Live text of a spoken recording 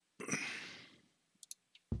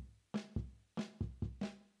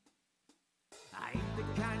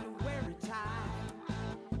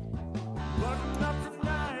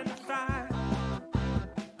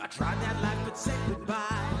say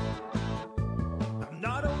goodbye. I'm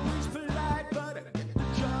not always polite, but I get the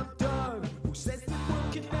job done. Who says the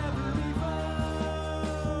world can never be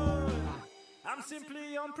fun? I'm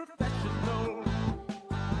simply unprofessional.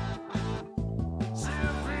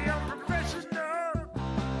 Simply unprofessional.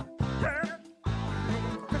 Yeah.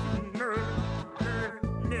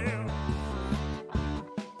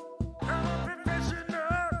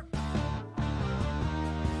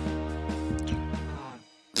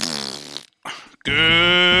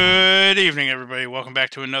 Good evening, everybody. Welcome back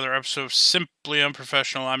to another episode of Simply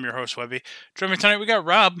Unprofessional. I'm your host, Webby. Joining me tonight, we got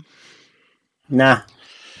Rob. Nah.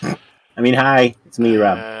 Hi. It's me,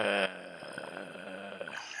 Rob.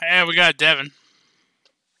 And we got Devin.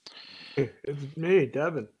 It's me,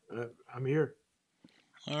 Devin. I'm here.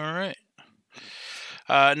 All right.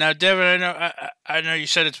 Now, Devin, I know you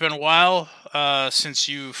said it's been a while since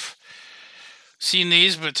you've seen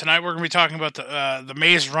these, but tonight we're going to be talking about the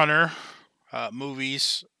Maze Runner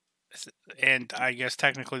movies, and I guess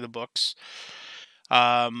technically the books.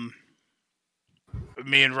 Me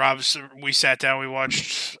and Rob, we sat down, we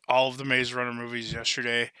watched all of the Maze Runner movies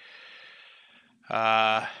yesterday.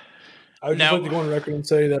 I would just like to go on record and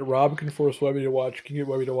say that Rob can get Webby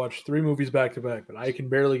to watch 3 movies back to back, but I can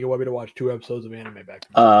barely get Webby to watch 2 episodes of anime back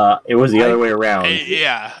to back. It was the other way around.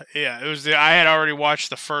 Yeah. It was I had already watched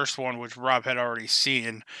the first one, which Rob had already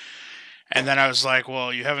seen. And then I was like,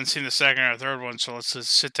 well, you haven't seen the second or third one, so let's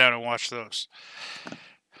just sit down and watch those.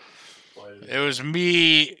 It was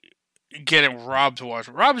me getting Rob to watch.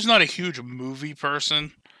 Rob is not a huge movie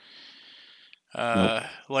person. Nope.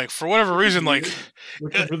 Like, for whatever reason, like...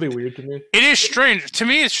 Which is really weird to me. It is strange. To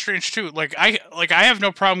me, it's strange, too. I have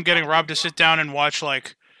no problem getting Rob to sit down and watch,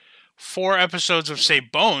 4 episodes of, say,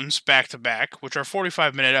 Bones back-to-back, which are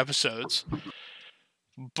 45-minute episodes.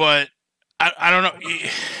 But... I don't know.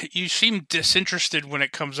 You seem disinterested when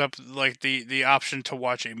it comes up, the option to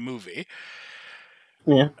watch a movie.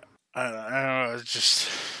 Yeah. I don't know. It's just...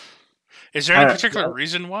 Is there any particular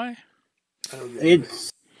reason why?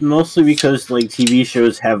 It's mostly because, TV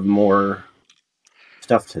shows have more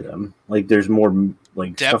stuff to them. There's more,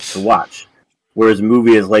 stuff to watch. Whereas a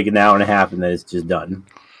movie is, an hour and a half and then it's just done.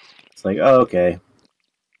 It's okay.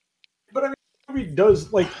 But, a movie does,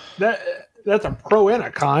 that... That's a pro and a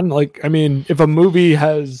con. If a movie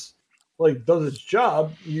has does its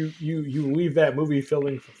job, you leave that movie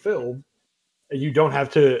feeling fulfilled, and you don't have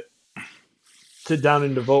to sit down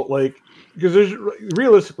and devote because there's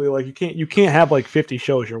realistically you can't have 50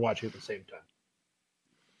 shows you're watching at the same time.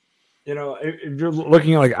 If you're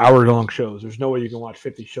looking at hour-long shows, there's no way you can watch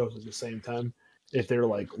 50 shows at the same time if they're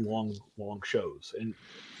long shows. And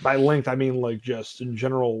by length, I mean just in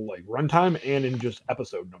general runtime and in just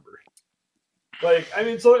episode numbers.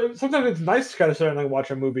 So sometimes it's nice to kind of sit down and watch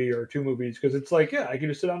a movie or 2 movies because it's I can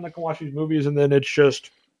just sit down and watch these movies and then it's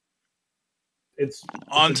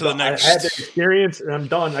on to the next. I had the experience and I'm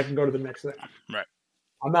done. I can go to the next thing. Right.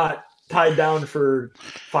 I'm not tied down for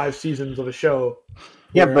 5 seasons of a show.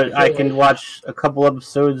 Yeah, but I can watch a couple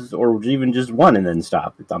episodes or even just 1 and then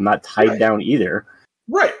stop. I'm not tied down either.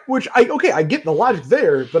 Right, which I get the logic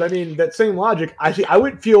there, but that same logic, I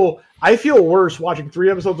feel worse watching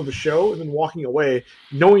 3 episodes of a show and then walking away,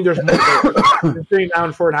 knowing there's more than sitting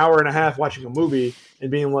down for an hour and a half watching a movie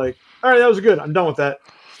and being all right, that was good, I'm done with that.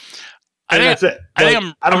 And that's it. I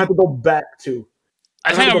don't have to go back to.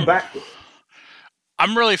 I'm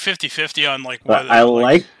really 50-50 on But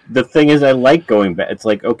the thing is, I like going back. It's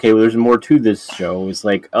okay, well, there's more to this show. It's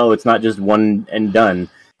it's not just one and done.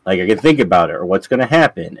 I can think about it or what's going to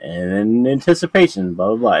happen and anticipation,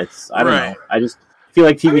 blah, blah, blah. I don't know. I just feel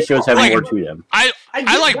like TV shows have more to them. I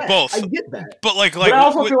like both. I get that. But but I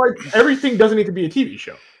also feel like everything doesn't need to be a TV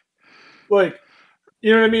show. You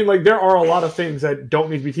know what I mean? There are a lot of things that don't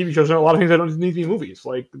need to be TV shows and a lot of things that don't need to be movies.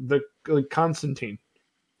 Constantine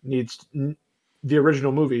needs... The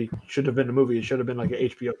original movie should have been a movie. It should have been an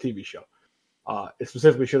HBO TV show. It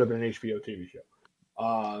specifically should have been an HBO TV show.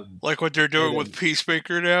 What they're doing with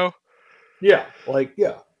Peacemaker now? Yeah.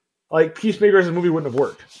 Peacemaker as a movie wouldn't have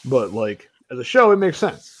worked. But, as a show, it makes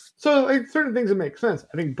sense. So, certain things that make sense.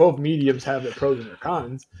 I think both mediums have their pros and their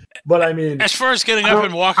cons. But, as far as getting up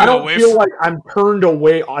and walking away... I don't feel like I'm turned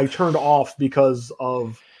away... I turned off because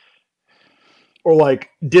of... Or, I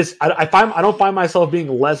don't find myself being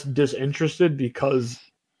less disinterested because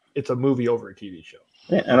it's a movie over a TV show.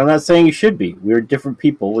 Yeah, and I'm not saying you should be. We're different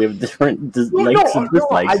people. We have different likes and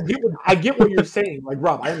dislikes. I get what you're saying.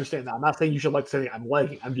 Rob, I understand that. I'm not saying you should like something I'm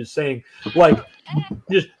liking. I'm just saying,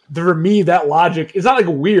 just for me, that logic is not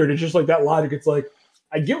weird. It's just that logic. It's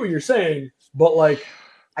I get what you're saying, but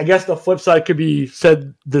I guess the flip side could be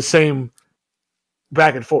said the same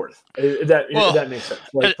back and forth. If that makes sense.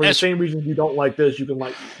 Like for the as- same reasons you don't like this, you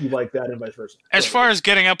like that, and vice versa. As far as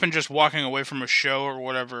getting up and just walking away from a show or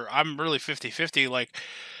whatever, I'm really 50-50. Like,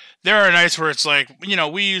 there are nights where it's like,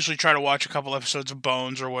 we usually try to watch a couple episodes of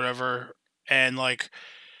Bones or whatever, and like,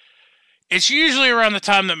 it's usually around the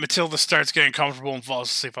time that Matilda starts getting comfortable and falls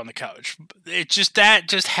asleep on the couch. That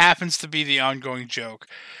just happens to be the ongoing joke.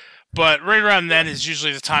 But right around then is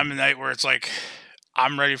usually the time of night where it's like,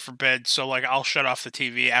 I'm ready for bed, so like I'll shut off the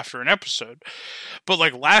TV after an episode. But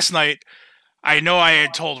like last night, I know I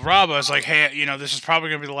had told Rob, I was like, hey, this is probably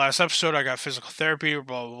going to be the last episode. I got physical therapy,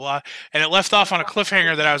 blah, blah, blah. And it left off on a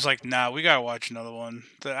cliffhanger that I was like, nah, we got to watch another one.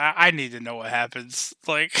 I need to know what happens.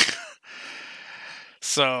 Like,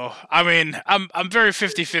 so, I mean, I'm very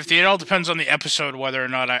 50-50. It all depends on the episode whether or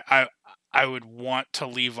not I would want to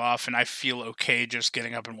leave off, and I feel okay just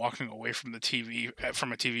getting up and walking away from the TV,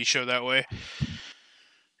 from a TV show that way.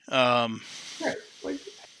 Right. Like,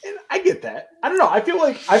 and I get that. I don't know. I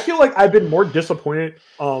feel like I've been more disappointed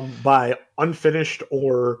by unfinished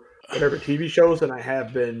or whatever TV shows than I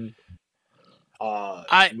have been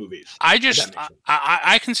movies.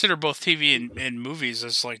 I consider both TV and movies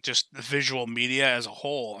as like just the visual media as a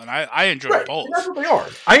whole, and I enjoy both. That's what they are.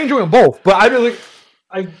 I enjoy them both, but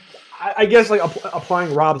I guess like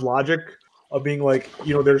applying Rob's logic of being like,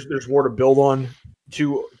 there's more to build on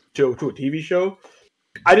to a TV show.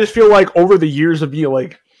 I just feel like over the years of being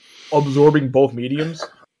like absorbing both mediums,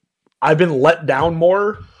 I've been let down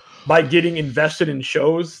more by getting invested in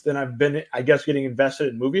shows than I've been, I guess, getting invested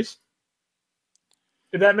in movies.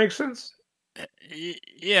 If that makes sense.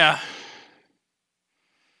 Yeah.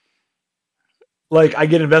 Like, I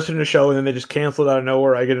get invested in a show and then they just cancel it out of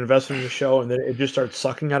nowhere. I get invested in a show and then it just starts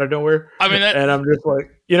sucking out of nowhere. I mean, and I'm just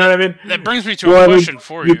like, you know what I mean? That brings me to a question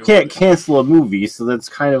for you. You can't cancel a movie, so that's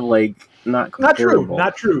kind of like not comparable.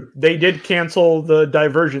 Not true. They did cancel the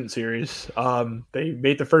Divergent series. They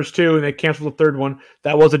made the first two and they canceled the third one.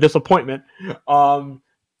 That was a disappointment.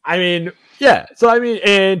 I mean, yeah. So, I mean,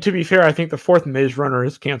 and to be fair, I think the fourth Maze Runner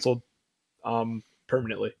is canceled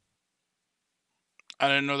permanently. I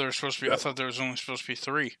didn't know there was supposed to be. I thought there was only supposed to be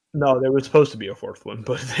 3. No, there was supposed to be a fourth one,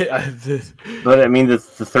 but but I mean, the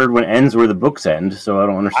third one ends where the books end, so I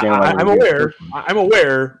don't understand why. I'm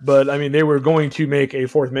aware, but I mean, they were going to make a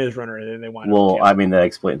fourth Maze Runner, and then they wanted. Well, I mean, that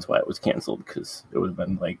explains why it was canceled because it would have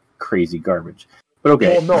been like crazy garbage. But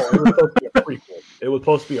okay. Well, no, it was supposed to be a prequel. It was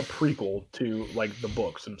supposed to be a prequel to like the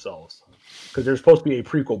books themselves, because there's supposed to be a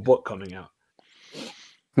prequel book coming out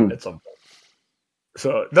at some point.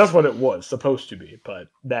 So that's what it was supposed to be, but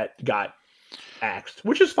that got axed,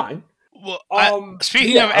 which is fine. Well,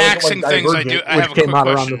 speaking of axing things, I have a quick came out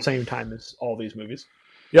question. around the same time as all these movies.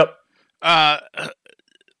 Yep.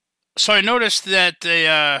 So I noticed that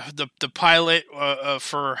the pilot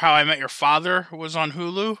for How I Met Your Father was on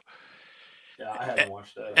Hulu. Yeah, I haven't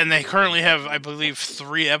watched that. And they currently have, I believe,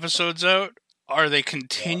 3 episodes out. Are they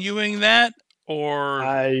continuing that, or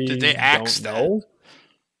did they axe that?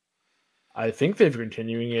 I think they're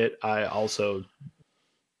continuing it. I also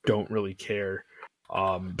don't really care.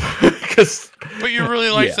 Because but you really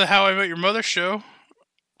like the How I Met Your Mother show.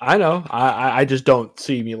 I know. I just don't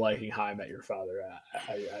see me liking How I Met Your Father.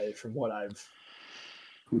 I from what I've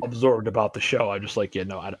absorbed about the show, I'm just like,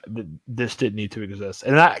 this didn't need to exist.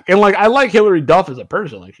 And I like Hilary Duff as a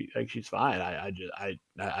person. Like she's fine.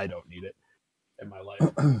 I don't need it in my life.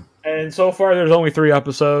 And so far, there's only 3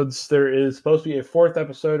 episodes. There is supposed to be a 4th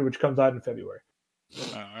episode, which comes out in February.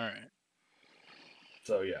 Oh, all right.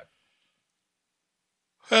 So yeah.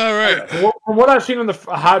 All right. From what I've seen on the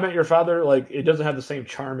How I Met Your Father, like it doesn't have the same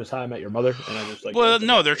charm as How I Met Your Mother, and I just like. Well,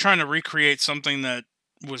 no, they're trying to recreate something that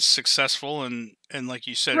was successful, and like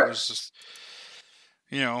you said, it was just,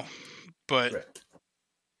 but. Right.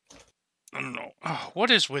 I don't know. Oh, what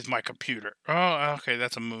is with my computer? Oh, okay,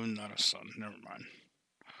 that's a moon, not a sun. Never mind.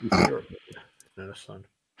 Not a sun.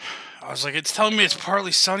 I was like, it's telling me it's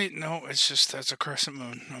partly sunny. No, it's just that's a crescent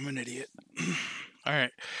moon. I'm an idiot. All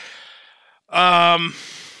right. All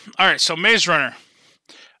right. So Maze Runner.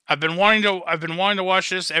 I've been wanting to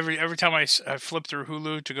watch this every time I flip through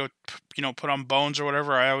Hulu to go, put on Bones or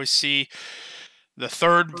whatever. I always see the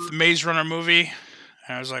 3rd Maze Runner movie.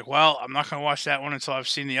 And I was like, well, I'm not going to watch that one until I've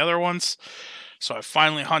seen the other ones. So I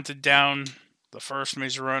finally hunted down the first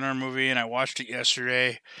Maze Runner movie, and I watched it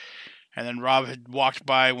yesterday. And then Rob had walked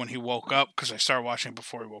by when he woke up, because I started watching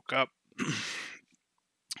before he woke up.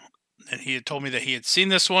 And he had told me that he had seen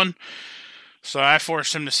this one. So I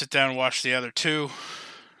forced him to sit down and watch the other 2.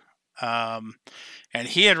 And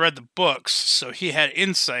he had read the books, so he had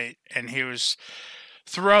insight, and he was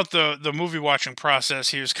throughout the movie watching process,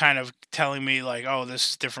 he was kind of telling me like, "Oh,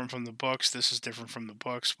 this is different from the books. This is different from the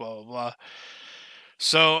books." Blah blah blah.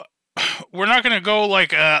 So we're not gonna go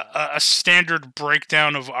like a standard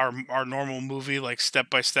breakdown of our normal movie, like step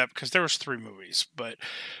by step, because there was 3 movies. But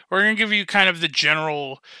we're gonna give you kind of the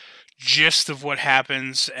general gist of what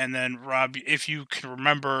happens, and then Rob, if you can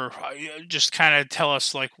remember, just kind of tell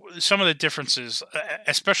us like some of the differences,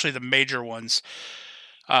 especially the major ones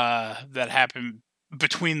that happen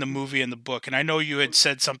between the movie and the book. And I know you had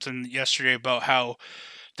said something yesterday about how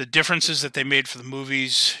the differences that they made for the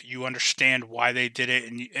movies, you understand why they did it,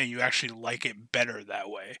 and you actually like it better that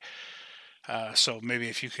way. So maybe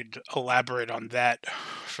if you could elaborate on that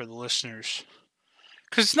for the listeners.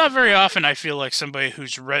 Because it's not very often I feel like somebody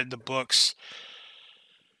who's read the books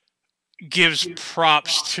gives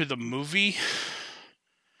props to the movie,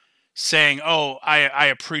 saying, "Oh, I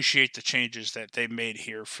appreciate the changes that they made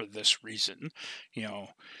here for this reason," you know.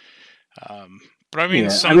 But I mean,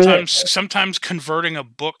 sometimes converting a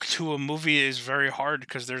book to a movie is very hard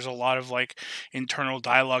because there's a lot of like internal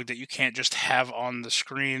dialogue that you can't just have on the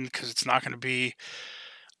screen because it's not going to be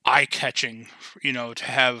eye-catching, you know, to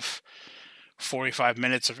have 45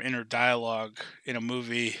 minutes of inner dialogue in a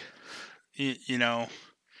movie, you know.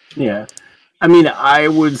 Yeah. I mean, I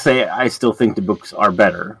would say I still think the books are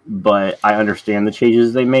better, but I understand the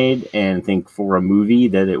changes they made and think for a movie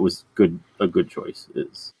that it was a good choice.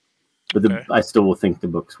 But I still will think the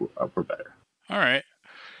books were better. All right.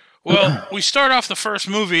 Well, we start off the first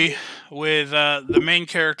movie with the main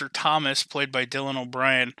character, Thomas, played by Dylan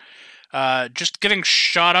O'Brien, just getting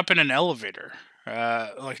shot up in an elevator.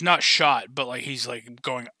 Like, not shot, but like he's like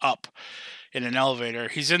going up in an elevator.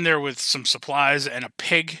 He's in there with some supplies and a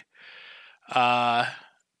pig. And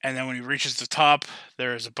then when he reaches the top,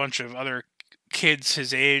 there's a bunch of other kids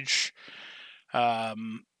his age, all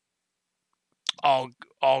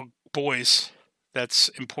boys. That's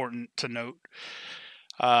important to note.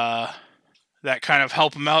 That kind of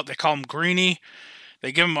help him out. They call him Greenie.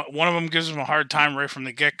 They give him one of them gives him a hard time right from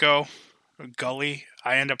the get go. Gully.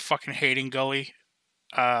 I end up fucking hating Gully.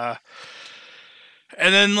 And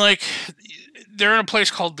then like they're in a place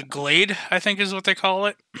called the Glade, I think is what they call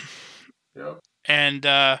it. Yeah. And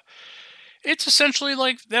it's essentially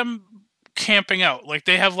like them camping out. Like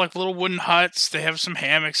they have like little wooden huts, they have some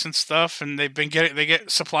hammocks and stuff, and they get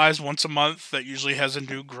supplies once a month that usually has a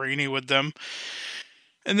new Greenie with them.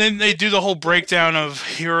 And then they do the whole breakdown of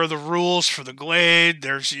here are the rules for the Glade.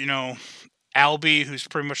 There's, you know, Albie, who's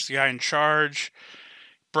pretty much the guy in charge,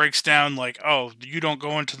 breaks down like, oh, you don't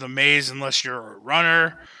go into the maze unless you're a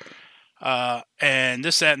runner, and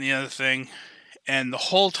this, that, and the other thing. And the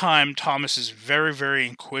whole time, Thomas is very, very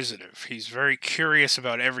inquisitive. He's very curious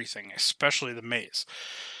about everything, especially the maze.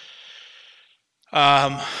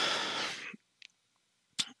 A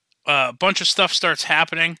bunch of stuff starts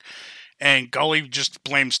happening, and Gully just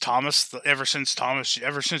blames Thomas. Ever since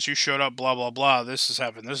you showed up, blah, blah, blah, this has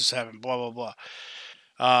happened, blah, blah,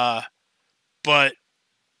 blah. But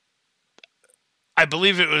I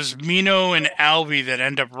believe it was Mino and Albie that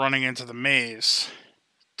end up running into the maze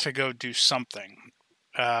to go do something.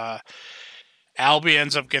 Albie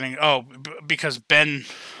ends up getting because Ben,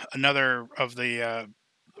 another of the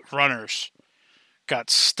runners,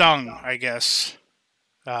 got stung, I guess,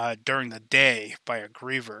 during the day by a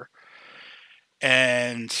griever.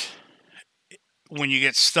 And when you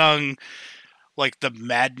get stung, like the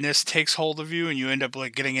madness takes hold of you and you end up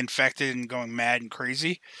like getting infected and going mad and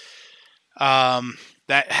crazy.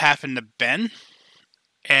 That happened to Ben.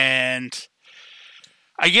 And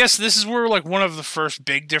I guess this is where like one of the first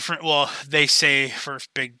big difference, well, they say first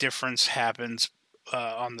big difference happens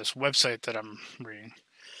on this website that I'm reading.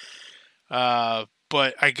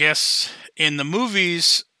 But I guess in the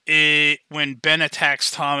movies, when Ben attacks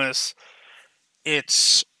Thomas,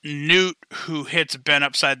 it's Newt who hits Ben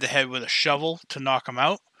upside the head with a shovel to knock him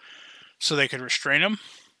out so they could restrain him.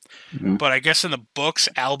 Mm-hmm. But I guess in the books,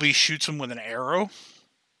 Albie shoots him with an arrow.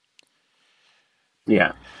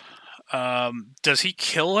 Yeah. Does he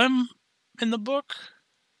kill him in the book?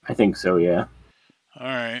 I think so, yeah. All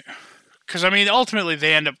right. Because, I mean, ultimately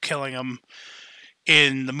they end up killing him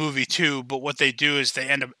in the movie too, but what they do is they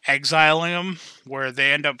end up exiling him, where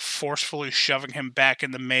they end up forcefully shoving him back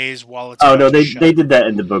in the maze while it's... Oh, no, they did that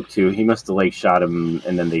in the book too. He must have, like, shot him,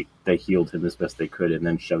 and then they healed him as best they could, and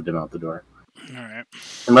then shoved him out the door. All right.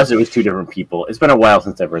 Unless it was 2 different people. It's been a while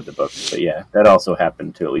since I've read the book, but yeah, that also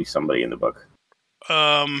happened to at least somebody in the book.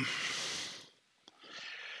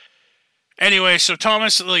 Anyway, so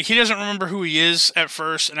Thomas, like, he doesn't remember who he is at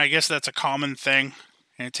first, and I guess that's a common thing.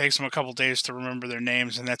 and it takes them a couple days to remember their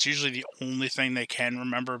names, and that's usually the only thing they can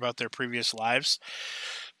remember about their previous lives.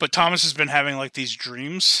 But Thomas has been having like these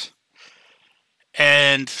dreams,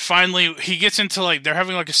 and finally he gets into like they're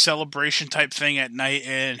having like a celebration type thing at night,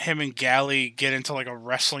 and him and Gally get into like a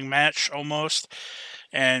wrestling match almost,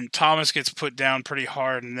 and Thomas gets put down pretty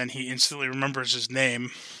hard, and then he instantly remembers his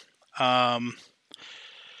name.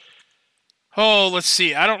 Oh, let's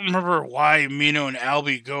see. I don't remember why Mino and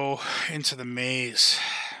Albie go into the maze.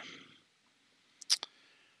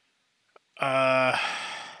 Albie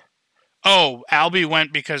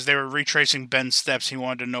went because they were retracing Ben's steps. He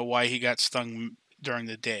wanted to know why he got stung during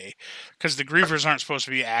the day. Because the Grievers aren't supposed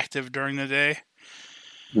to be active during the day.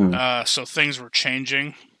 So things were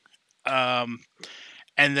changing. And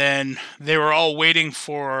then they were all waiting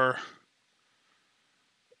for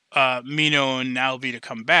Mino and Albie to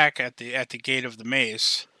come back at the gate of the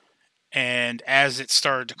maze. And as it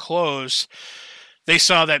started to close, they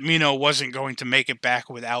saw that Mino wasn't going to make it back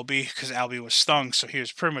with Albie because Albie was stung, so he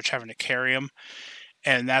was pretty much having to carry him.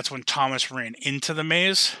 And that's when Thomas ran into the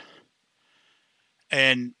maze.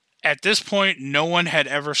 And at this point, no one had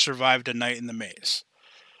ever survived a night in the maze.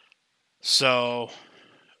 So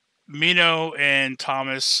Mino and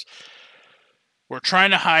Thomas were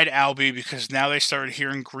trying to hide Albie because now they started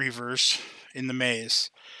hearing Grievers in the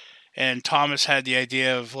maze. And Thomas had the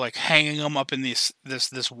idea of like hanging them up in this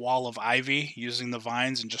wall of ivy using the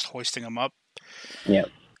vines and just hoisting them up. Yeah,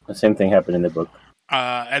 the same thing happened in the book.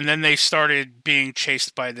 And then they started being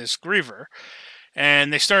chased by this Griever,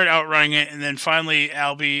 and they started outrunning it. And then finally,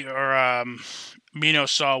 Albie or Mino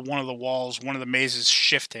saw one of the mazes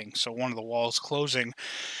shifting, so one of the walls closing,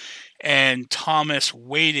 and Thomas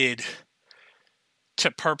waited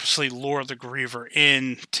to purposely lure the Griever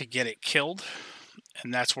in to get it killed.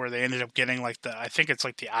 And that's where they ended up getting like I think it's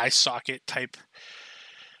like the eye socket type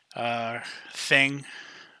thing.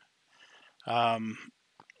 And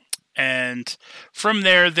from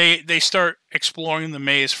there, they start exploring the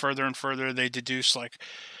maze further and further. They deduce like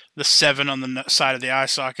the 7 on the side of the eye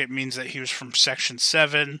socket means that he was from Section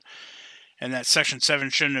 7. And that Section 7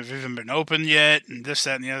 shouldn't have even been opened yet. And this,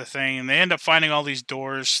 that, and the other thing. And they end up finding all these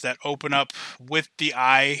doors that open up with the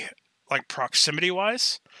eye, like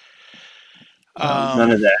proximity-wise.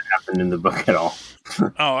 None of that happened in the book at all.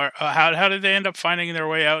 How did they end up finding their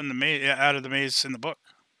way out of the maze in the book?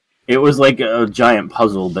 It was like a giant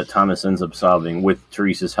puzzle that Thomas ends up solving with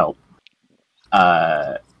Teresa's help.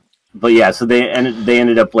 But yeah, so they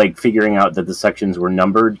ended up like figuring out that the sections were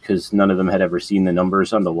numbered because none of them had ever seen the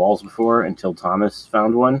numbers on the walls before until Thomas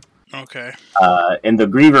found one. Okay. And the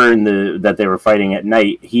Griever that they were fighting at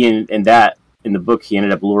night, in the book he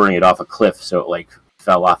ended up luring it off a cliff, so it like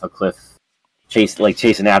fell off a cliff.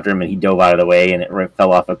 Chasing after him, and he dove out of the way, and it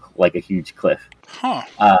fell off a huge cliff. Huh.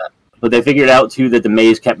 But they figured out too that the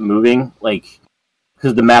maze kept moving, like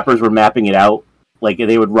because the mappers were mapping it out. Like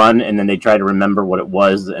they would run, and then they try to remember what it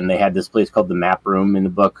was, and they had this place called the map room in the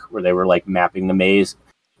book where they were like mapping the maze,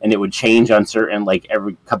 and it would change on certain like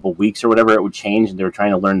every couple weeks or whatever. It would change, and they were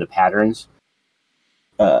trying to learn the patterns.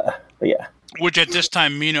 But yeah. Which at this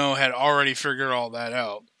time Mino had already figured all that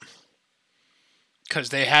out. Because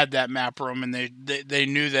they had that map room and they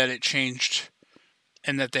knew that it changed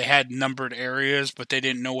and that they had numbered areas, but they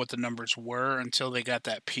didn't know what the numbers were until they got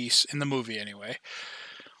that piece, in the movie anyway,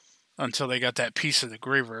 until they got that piece of the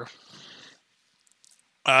Griever.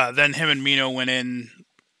 Then him and Mino went in,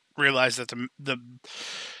 realized that the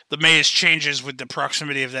maze changes with the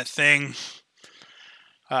proximity of that thing.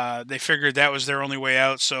 They figured that was their only way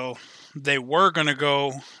out, so they were going to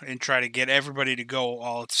go and try to get everybody to go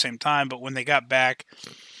all at the same time, but when they got back,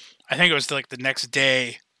 I think it was like the next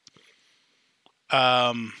day,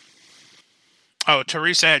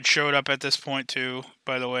 Teresa had showed up at this point too,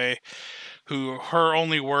 by the way, who her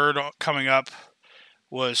only word coming up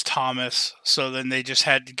was Thomas, so then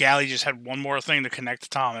Gally just had one more thing to connect to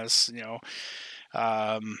Thomas, And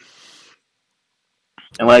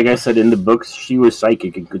like I said, in the books, she was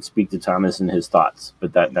psychic and could speak to Thomas and his thoughts,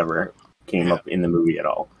 but that never came up in the movie at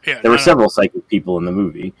all. Yeah, there were several psychic people in the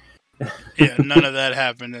movie. Yeah, none of that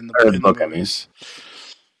happened in the book, movies.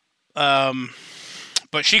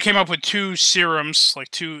 But she came up with 2 serums,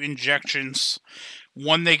 like 2 injections.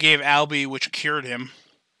 One they gave Albie, which cured him.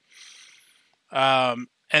 And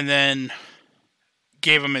then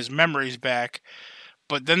gave him his memories back.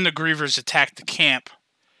 But then the Grievers attacked the camp.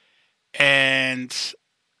 And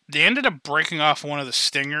they ended up breaking off one of the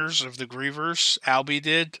stingers of the Grievers. Albie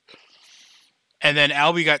did. And then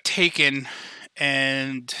Albie got taken,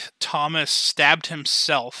 and Thomas stabbed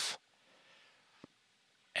himself.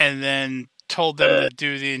 And then told them to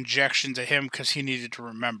do the injection to him because he needed to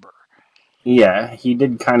remember. Yeah, he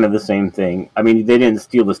did kind of the same thing. I mean, they didn't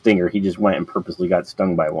steal the stinger. He just went and purposely got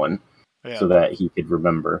stung by one Yeah. so that he could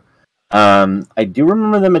remember. I do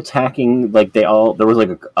remember them attacking, like, there was like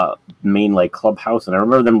a main, like, clubhouse, and I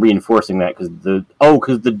remember them reinforcing that because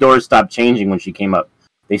the doors stopped changing when she came up.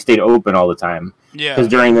 They stayed open all the time. Yeah. Because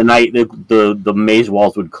during the night, the maze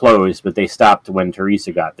walls would close, but they stopped when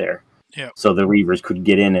Teresa got there. Yeah. So the Reavers could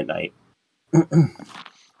get in at night.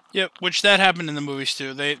 Yep, which that happened in the movies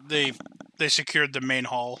too. They secured the main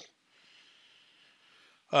hall.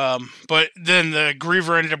 But then the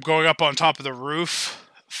Griever ended up going up on top of the roof,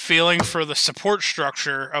 feeling for the support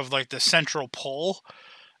structure of like the central pole,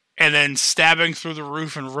 and then stabbing through the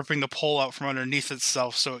roof and ripping the pole out from underneath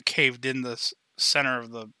itself, so it caved in the center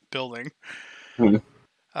of the building.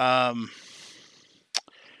 Mm-hmm.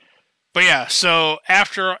 But yeah, so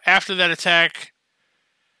after that attack,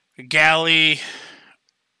 Galley,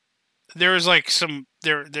 there was like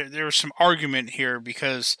there was some argument here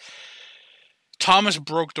because Thomas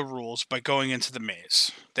broke the rules by going into the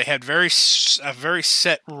maze. They had very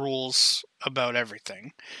set rules about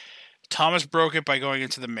everything. Thomas broke it by going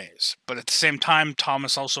into the maze, but at the same time,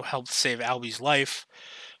 Thomas also helped save Albie's life.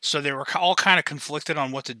 So they were all kind of conflicted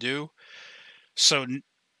on what to do. So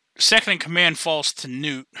second in command falls to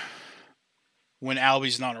Newt when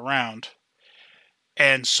Albie's not around.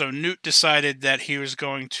 And so Newt decided that he was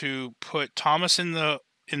going to put Thomas in the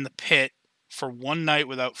pit for one night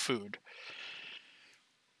without food.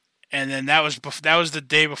 And then that was the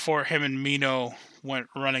day before him and Mino went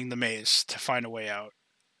running the maze to find a way out.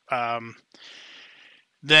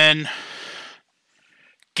 Then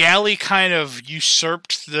Galley kind of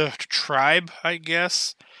usurped the tribe, I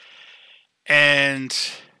guess. And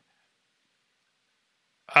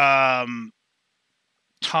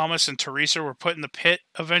Thomas and Teresa were put in the pit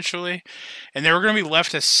eventually, and they were going to be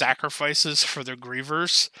left as sacrifices for the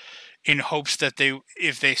Grievers, in hopes that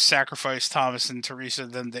if they sacrificed Thomas and Teresa,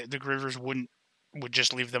 then the Grievers would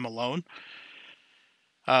just leave them alone.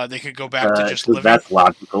 They could go back to just living. That's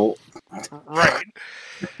logical, right?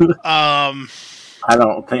 I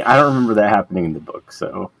don't remember that happening in the book,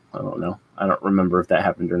 so I don't know. I don't remember if that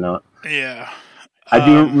happened or not. Yeah. I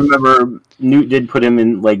do remember Newt did put him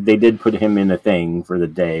in, like, they did put him in a thing for the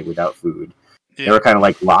day without food. Yeah. They were kind of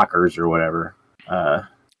like lockers or whatever.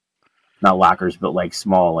 Not lockers, but like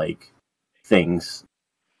small, like, things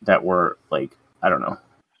that were like, I don't know.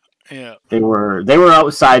 Yeah. They were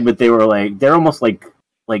outside, but they're almost like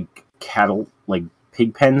cattle, like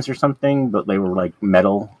pig pens or something, but they were like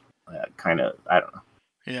metal, kind of, I don't know.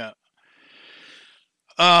 Yeah.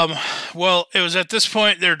 Well, it was at this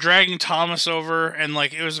point they're dragging Thomas over, and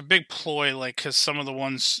like it was a big ploy, like because some of the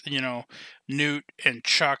ones, Newt and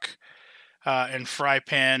Chuck, and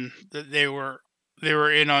Frypan, they were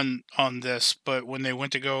in on this, but when they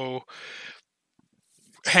went to go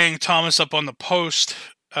hang Thomas up on the post,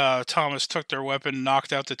 Thomas took their weapon,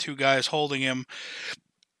 knocked out the two guys holding him,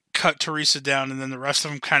 cut Teresa down, and then the rest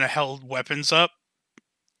of them kind of held weapons up,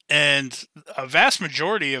 and a vast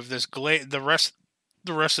majority of this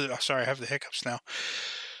sorry, I have the hiccups now.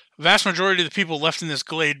 Vast majority of the people left in this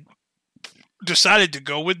glade decided to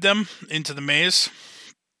go with them into the maze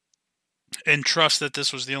and trust that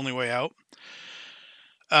this was the only way out.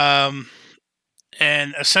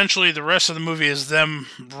 And essentially the rest of the movie is them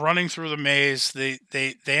running through the maze. They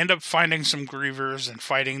end up finding some Grievers and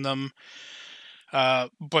fighting them.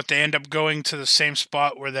 But they end up going to the same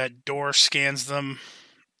spot where that door scans them,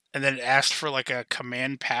 and then it asked for like a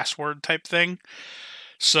command password type thing.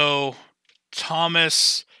 So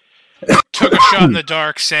Thomas took a shot in the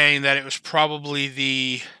dark, saying that it was probably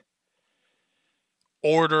the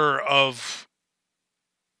order of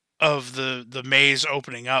the maze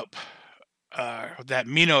opening up that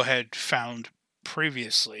Mino had found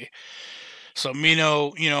previously. So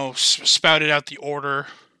Mino, spouted out the order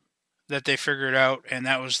that they figured out, and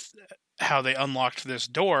that was how they unlocked this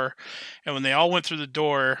door. And when they all went through the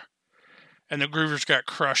door, and the Grievers got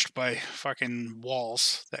crushed by fucking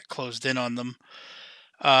walls that closed in on them,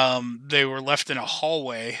 they were left in a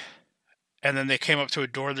hallway, and then they came up to a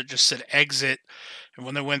door that just said exit, and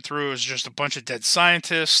when they went through, it was just a bunch of dead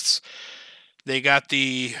scientists. They got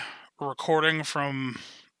the recording from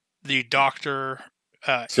the doctor,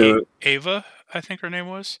 Ava, I think her name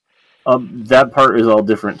was. That part is all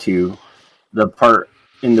different too. The part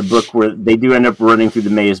in the book where they do end up running through the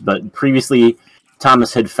maze, but previously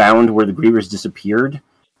Thomas had found where the Grievers disappeared.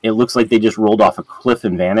 It looks like they just rolled off a cliff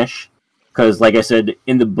and vanish. Because, like I said,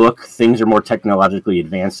 in the book, things are more technologically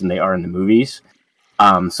advanced than they are in the movies.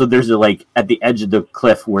 So there's at the edge of the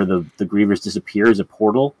cliff where the Grievers disappear is a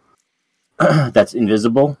portal that's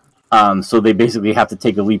invisible. So they basically have to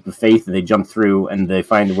take a leap of faith, and they jump through, and they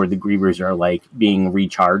find where the Grievers are like being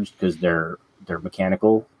recharged because they're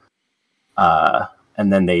mechanical.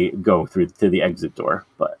 And then they go through to the exit door,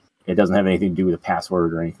 but it doesn't have anything to do with a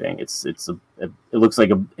password or anything. It looks like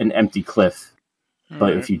an empty cliff,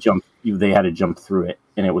 but if you jump, they had to jump through it,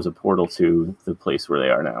 and it was a portal to the place where they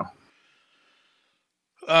are now.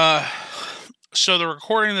 So the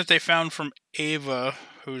recording that they found from Ava,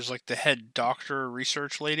 who's like the head doctor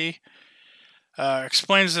research lady,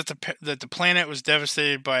 explains that the planet was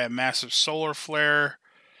devastated by a massive solar flare,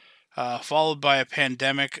 followed by a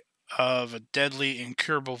pandemic of a deadly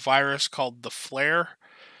incurable virus called the flare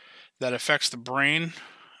that affects the brain.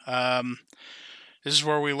 This is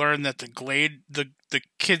where we learn that the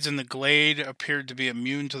kids in the Glade appeared to be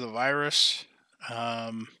immune to the virus.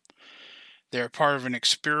 They're part of an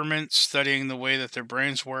experiment studying the way that their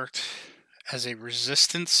brains worked as a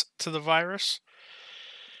resistance to the virus.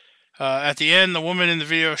 At the end, the woman in the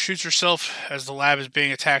video shoots herself as the lab is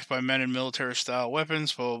being attacked by men in military-style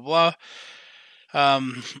weapons, blah, blah,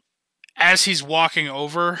 blah. As he's walking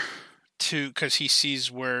over to, because he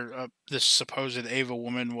sees where this supposed Ava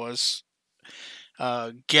woman was,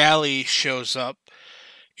 Gally shows up,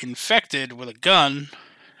 infected with a gun,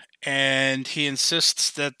 and he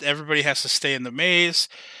insists that everybody has to stay in the maze.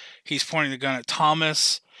 He's pointing the gun at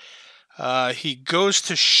Thomas. He goes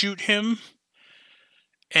to shoot him,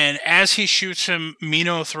 and as he shoots him,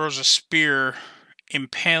 Mino throws a spear,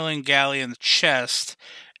 impaling Gally in the chest,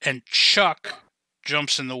 and Chuck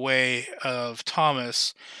jumps in the way of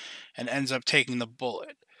Thomas and ends up taking the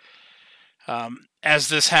bullet. As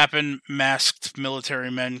this happened, masked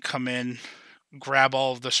military men come in, grab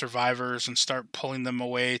all of the survivors, and start pulling them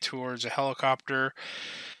away towards a helicopter.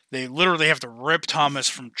 They literally have to rip Thomas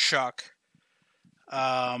from Chuck.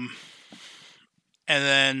 And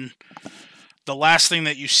then the last thing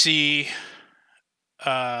that you see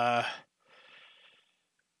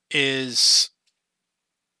is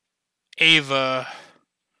Ava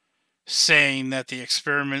saying that the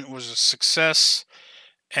experiment was a success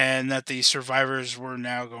and that the survivors were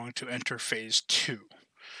now going to enter phase 2.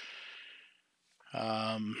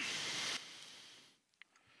 Let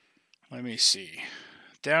me see.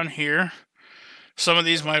 Down here, some of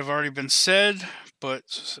these might have already been said,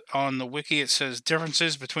 but on the wiki it says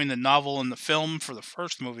differences between the novel and the film for the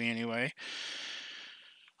first movie anyway.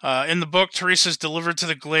 In the book, Teresa's delivered to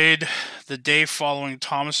the Glade the day following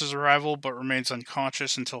Thomas's arrival, but remains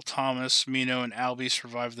unconscious until Thomas, Mino, and Albie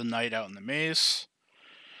survive the night out in the maze.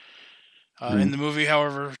 In the movie,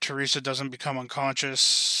 however, Teresa doesn't become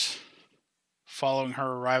unconscious following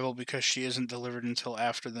her arrival because she isn't delivered until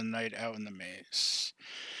after the night out in the maze.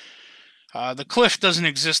 The cliff doesn't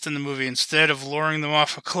exist in the movie. Instead of luring them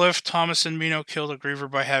off a cliff, Thomas and Mino kill the Griever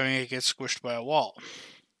by having it get squished by a wall.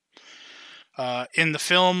 In the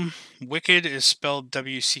film, Wicked is spelled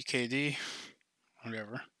W-C-K-D.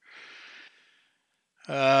 Whatever.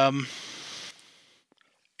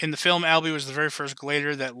 In the film, Albie was the very first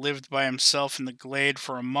Glader that lived by himself in the Glade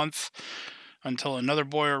for a month until another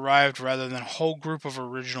boy arrived rather than a whole group of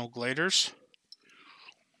original Gladers.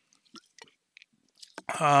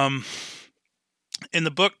 In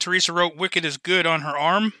the book, Teresa wrote Wicked is good on her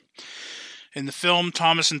arm. In the film,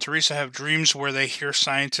 Thomas and Teresa have dreams where they hear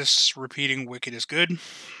scientists repeating Wicked is good.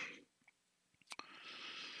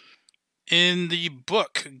 In the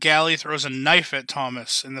book, Gally throws a knife at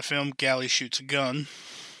Thomas. In the film, Gally shoots a gun.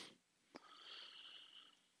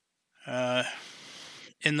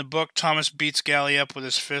 In the book, Thomas beats Gally up with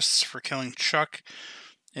his fists for killing Chuck.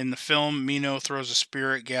 In the film, Mino throws a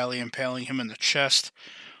spear at Gally, impaling him in the chest.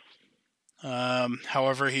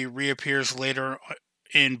 However, he reappears later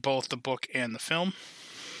in both the book and the film.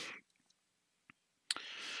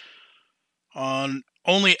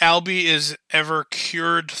 Only Albie is ever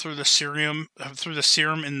cured through the serum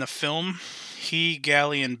in the film. He,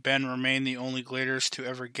 Gally, and Ben remain the only Gladers to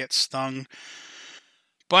ever get stung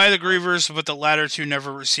by the Grievers, but the latter two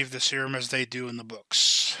never receive the serum as they do in the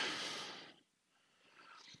books.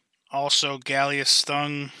 Also, Gally is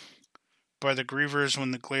stung by the Grievers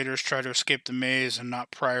when the Gladers try to escape the maze and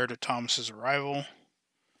not prior to Thomas's arrival.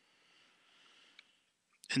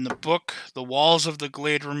 In the book, the walls of the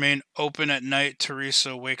Glade remain open at night.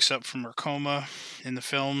 Teresa wakes up from her coma. In the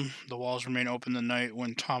film, the walls remain open the night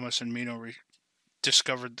when Thomas and Mino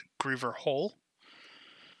discovered the Griever hole.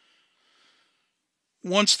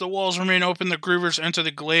 Once the walls remain open, the Grievers enter the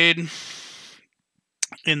Glade.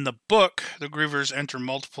 In the book, the Grievers enter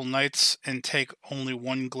multiple nights and take only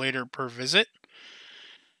one Glader per visit.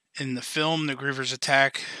 In the film, the Grievers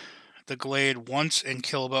attack the Glade once and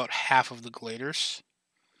kill about half of the Gladers.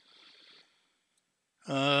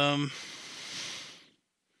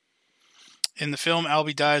 In the film,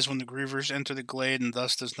 Albie dies when the Grievers enter the glade and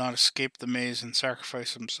thus does not escape the maze and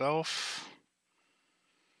sacrifice himself.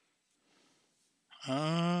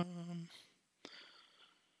 In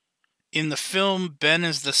the film, Ben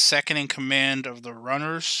is the second in command of the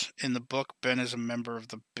Runners. In the book, Ben is a member of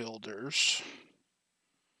the Builders.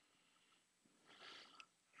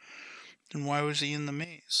 Then why was he in the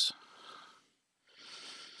maze?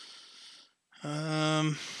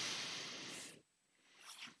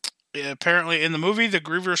 Yeah, apparently, in the movie, the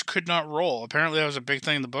Grievers could not roll. Apparently, that was a big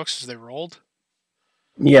thing in the books, as they rolled.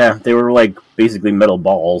 Yeah, they were like basically metal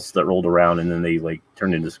balls that rolled around, and then they like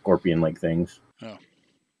turned into scorpion-like things. Oh.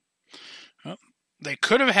 Well, they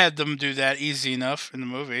could have had them do that easy enough in the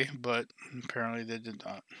movie, but apparently they did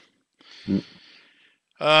not.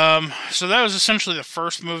 So that was essentially the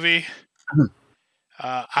first movie.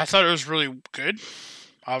 I thought it was really good.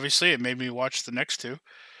 Obviously, it made me watch the next two.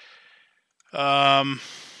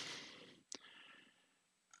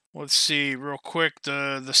 Let's see real quick.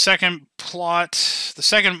 The second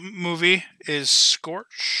movie is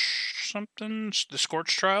Scorch something. The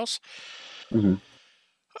Scorch Trials. Mm-hmm.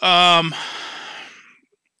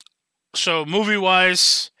 So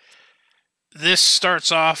movie-wise, this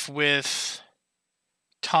starts off with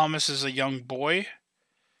Thomas as a young boy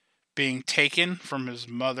being taken from his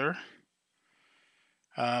mother,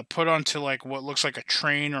 put onto like what looks like a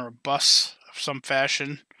train or a bus of some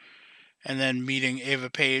fashion, and then meeting Ava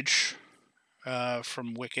Page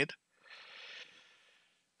from Wicked.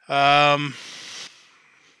 Then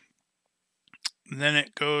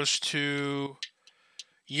it goes to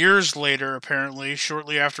years later, apparently,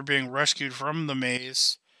 shortly after being rescued from the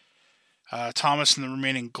maze. Thomas and the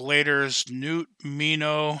remaining Gladers, Newt,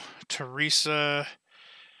 Mino, Teresa,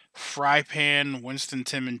 Frypan, Winston,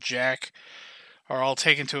 Tim, and Jack, are all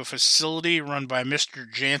taken to a facility run by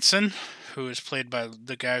Mr. Jansen, who is played by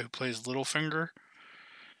the guy who plays Littlefinger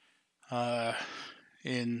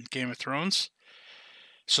in Game of Thrones.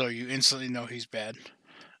 So you instantly know he's bad.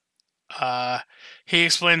 He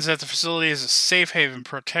explains that the facility is a safe haven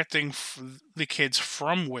protecting the kids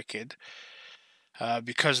from Wicked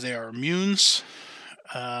because they are immunes.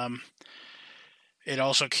 It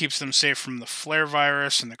also keeps them safe from the flare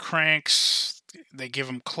virus and the cranks. They give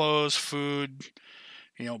them clothes, food,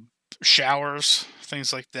 showers,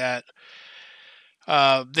 things like that.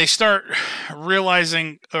 They start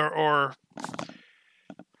realizing, or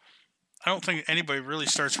I don't think anybody really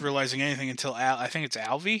starts realizing anything until I think it's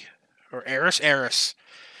Alvy or Eris,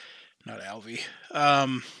 not Alvy.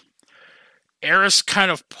 Eris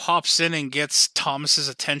kind of pops in and gets Thomas's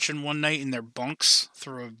attention one night in their bunks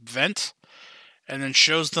through a vent, and then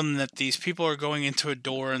shows them that these people are going into a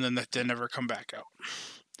door and then that they never come back out.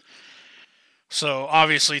 So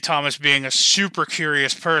obviously Thomas, being a super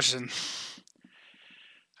curious person,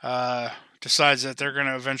 decides that they're going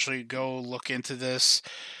to eventually go look into this.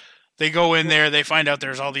 They go in there, they find out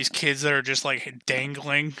there's all these kids that are just like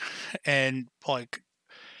dangling, and like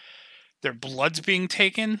their blood's being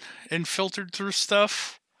taken and filtered through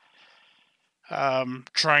stuff,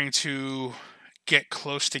 trying to get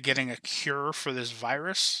close to getting a cure for this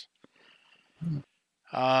virus.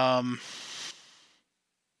 And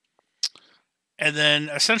then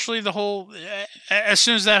essentially as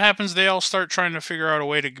soon as that happens, they all start trying to figure out a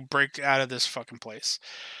way to break out of this fucking place.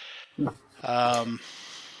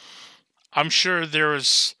 I'm sure there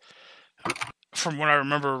was, from what I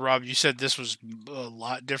remember, Rob, you said this was a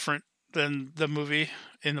lot different than the movie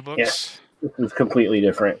in the books. Yes, this was completely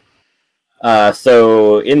different.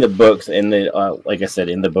 So in the books, like I said,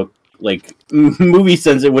 in the book, like movie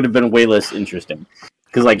sense, it would have been way less interesting.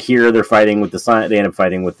 Because like here, they're fighting with they end up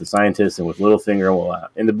fighting with the scientists and with Littlefinger. Well,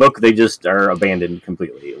 in the book, they just are abandoned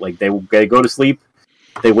completely. Like they go to sleep,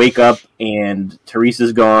 they wake up, and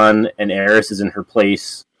Teresa's gone, and Eris is in her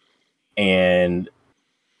place, and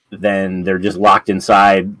then they're just locked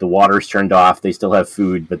inside. The water's turned off. They still have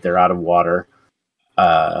food, but they're out of water.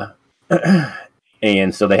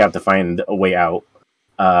 And so they have to find a way out.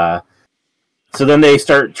 So then they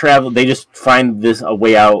start traveling. They just find a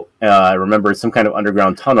way out. I remember some kind of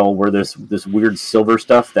underground tunnel where there's this weird silver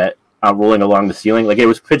stuff that rolling along the ceiling. Like it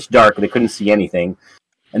was pitch dark. They couldn't see anything.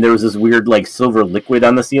 And there was this weird like silver liquid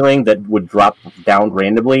on the ceiling that would drop down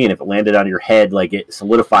randomly. And if it landed on your head, like it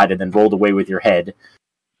solidified and then rolled away with your head.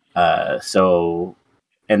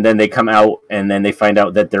 And then they come out, and then they find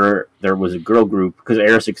out that there was a girl group, because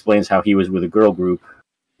Eris explains how he was with a girl group,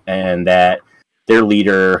 and that their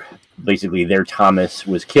leader, basically their Thomas,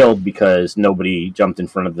 was killed because nobody jumped in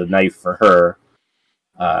front of the knife for her.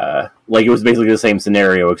 Like it was basically the same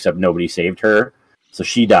scenario, except nobody saved her, so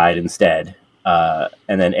she died instead.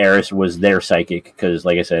 And then Eris was their psychic because,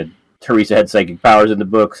 like I said, Teresa had psychic powers in the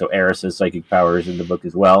book, so Eris has psychic powers in the book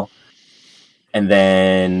as well. And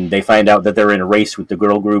then they find out that they're in a race with the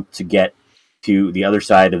girl group to get to the other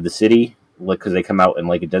side of the city, because they come out in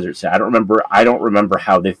like a desert. I don't remember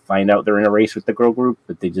how they find out they're in a race with the girl group,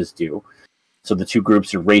 but they just do. So the two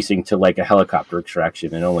groups are racing to like a helicopter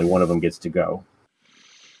extraction, and only one of them gets to go.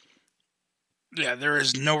 Yeah, there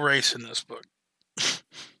is no race in this book.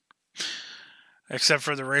 Except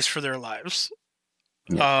for the race for their lives.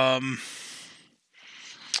 Yeah.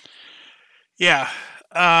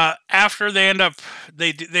 After they end up,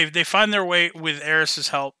 they find their way with Eris's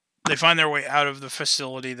help. They find their way out of the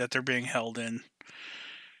facility that they're being held in,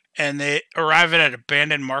 and they arrive at an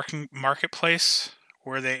abandoned marketplace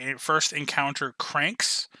where they first encounter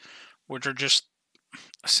cranks, which are just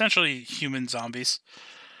essentially human zombies.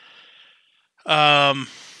 In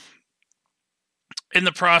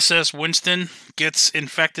the process, Winston gets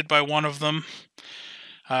infected by one of them.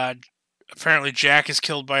 Apparently, Jack is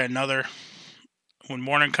killed by another. When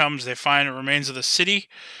morning comes, they find the remains of the city.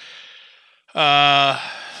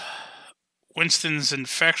 Winston's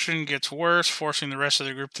infection gets worse, forcing the rest of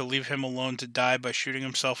the group to leave him alone to die by shooting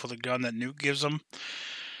himself with a gun that Newt gives him,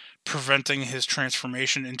 preventing his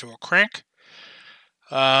transformation into a crank.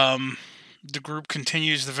 The group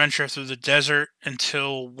continues the venture through the desert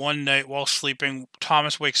until one night while sleeping,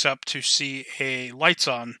 Thomas wakes up to see a lights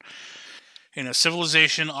on in a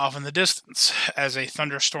civilization off in the distance. As a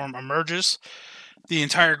thunderstorm emerges, the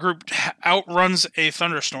entire group outruns a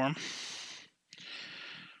thunderstorm.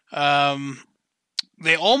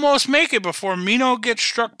 They almost make it before Mino gets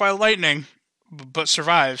struck by lightning, but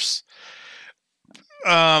survives.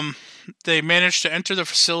 They manage to enter the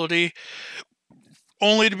facility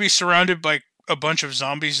only to be surrounded by a bunch of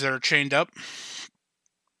zombies that are chained up.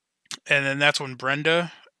 And then that's when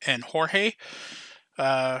Brenda and Jorge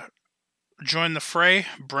join the fray.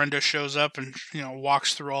 Brenda shows up and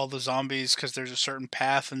walks through all the zombies because there's a certain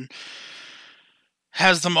path and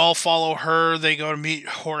has them all follow her. They go to meet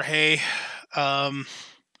Jorge.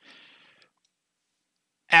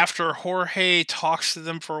 After Jorge talks to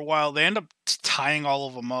them for a while, they end up tying all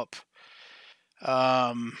of them up.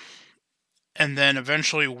 And then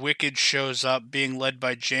eventually Wicked shows up, being led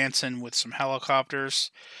by Jansen with some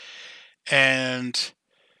helicopters. And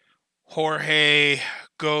Jorge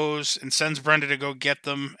goes and sends Brenda to go get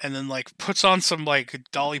them, and then puts on some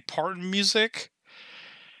Dolly Parton music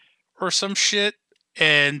or some shit,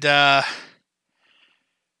 and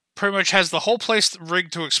pretty much has the whole place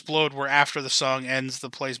rigged to explode, where after the song ends, the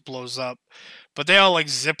place blows up. But they all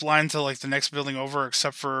zip line to the next building over,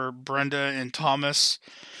 except for Brenda and Thomas,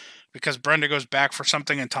 because Brenda goes back for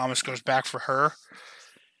something and Thomas goes back for her.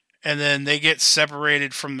 And then they get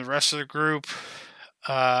separated from the rest of the group.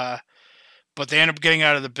 But they end up getting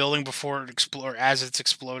out of the building before it explodes, as it's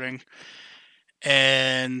exploding.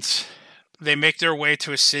 And they make their way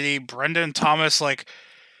to a city. Brenda and Thomas, they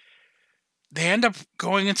end up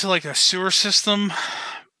going into a sewer system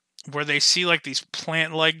where they see these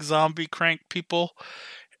plant-like zombie crank people.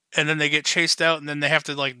 And then they get chased out, and then they have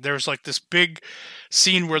to, there's this big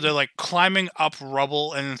scene where they're climbing up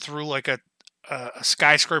rubble and through a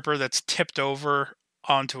skyscraper that's tipped over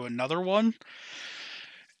onto another one.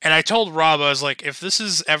 And I told Rob, I was like, if this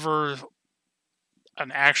is ever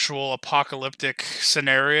an actual apocalyptic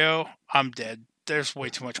scenario, I'm dead. There's way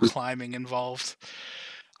too much climbing involved.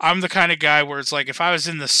 I'm the kind of guy where it's if I was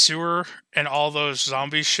in the sewer and all those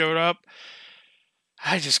zombies showed up,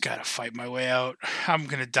 I just gotta fight my way out. I'm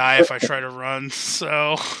gonna die if I try to run.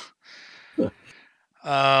 So, Well,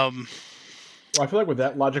 I feel with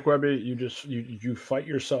that logic, Webby, you fight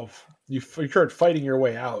yourself. You start fighting your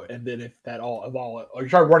way out, and then if you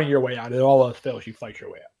start running your way out, and all else fails, you fight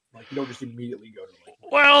your way out. You don't just immediately go to.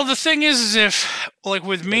 Well, the thing is if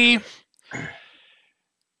with me.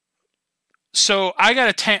 So I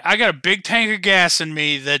got a big tank of gas in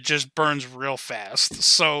me that just burns real fast.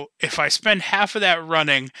 So if I spend half of that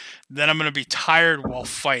running, then I'm going to be tired while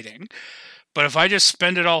fighting. But if I just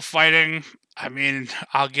spend it all fighting, I mean,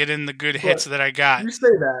 I'll get in the good hits that I got. You say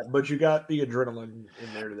that, but you got the adrenaline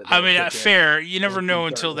in there. Fair. You never know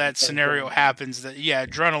until that scenario happens that,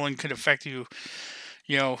 adrenaline could affect you.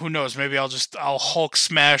 Who knows? Maybe I'll Hulk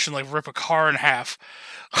smash and rip a car in half.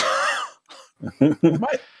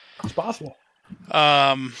 It's possible.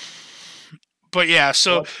 But yeah,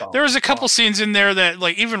 so there was a couple scenes in there that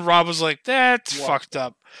even Rob was like, that's fucked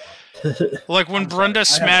up. When Brenda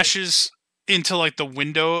smashes into the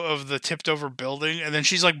window of the tipped over building, and then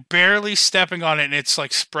she's barely stepping on it, and it's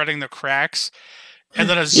spreading the cracks, and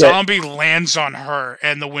then a zombie lands on her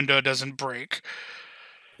and the window doesn't break.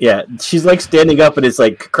 Yeah, she's like standing up, and it's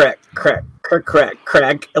like crack, crack, crack, crack,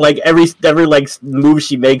 crack. Like every like move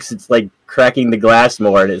she makes, it's like cracking the glass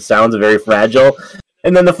more, and it sounds very fragile.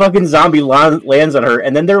 And then the fucking zombie lands on her,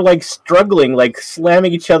 and then they're like struggling, like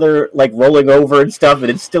slamming each other, like rolling over and stuff, and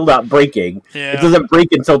it's still not breaking. Yeah. It doesn't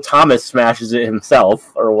break until Thomas smashes it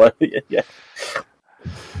himself, or what? Yeah.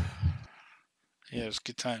 Yeah, it was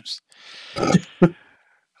good times.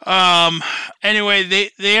 Anyway,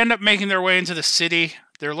 they end up making their way into the city.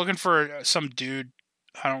 They're looking for some dude.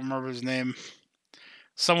 I don't remember his name.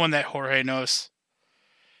 Someone that Jorge knows.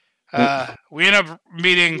 We end up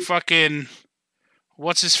meeting fucking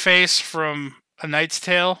what's his face from A Knight's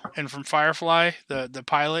Tale and from Firefly, the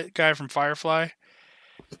pilot guy from Firefly.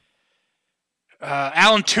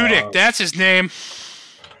 Alan Tudyk, that's his name.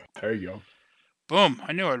 There you go. Boom!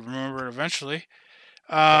 I knew I'd remember it eventually.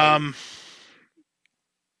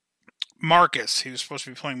 Marcus. He was supposed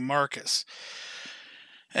to be playing Marcus.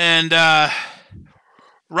 And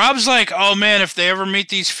Rob's like, oh man, if they ever meet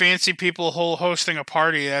these fancy people hosting a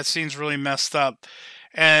party, that scene's really messed up.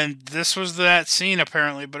 And this was that scene,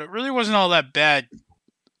 apparently, but it really wasn't all that bad.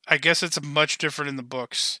 I guess it's much different in the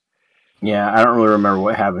books. Yeah, I don't really remember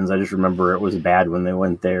what happens. I just remember it was bad when they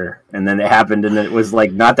went there. And then it happened, and it was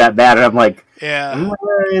like not that bad. And I'm like, yeah,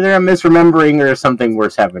 either I'm misremembering or something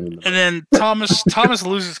worse happened. And then Thomas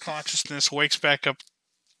loses consciousness, wakes back up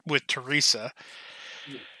with Teresa,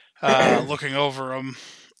 looking over him,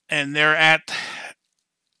 and they're at.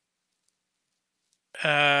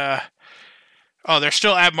 They're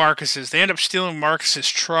still at Marcus's. They end up stealing Marcus's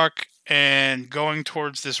truck and going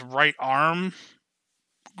towards this right arm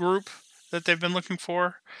group that they've been looking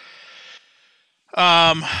for.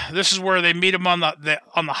 This is where they meet him on the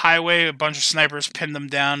highway. A bunch of snipers pin them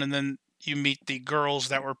down, and then you meet the girls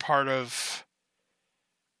that were part of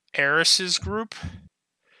Eris's group.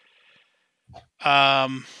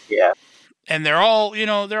 Yeah. And they're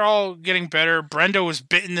all getting better. Brenda was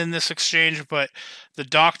bitten in this exchange, but the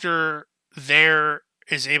doctor there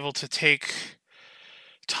is able to take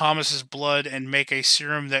Thomas's blood and make a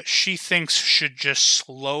serum that she thinks should just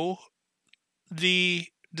slow the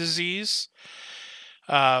disease.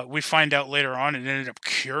 We find out later on it ended up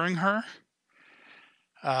curing her,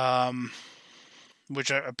 which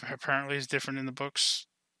apparently is different in the books.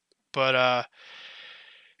 But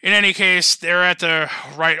in any case, they're at the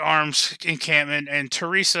right arms encampment, and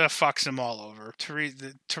Teresa fucks them all over.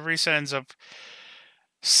 Teresa ends up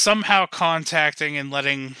somehow contacting and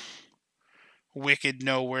letting Wicked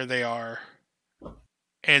know where they are.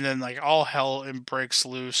 And then, like, all hell breaks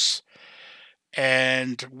loose.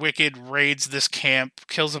 And Wicked raids this camp,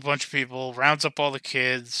 kills a bunch of people, rounds up all the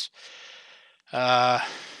kids. Yeah,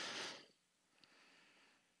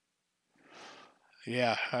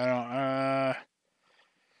 I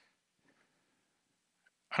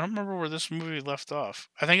don't remember where this movie left off.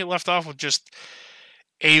 I think it left off with just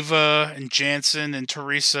Ava and Jansen and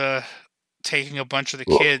Teresa taking a bunch of the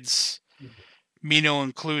kids, Mino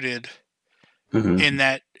included, in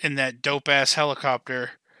that dope ass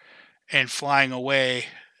helicopter and flying away.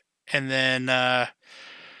 And then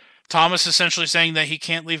Thomas essentially saying that he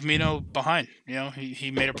can't leave Mino behind. You know,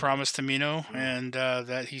 he made a promise to Mino, and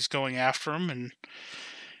that he's going after him. And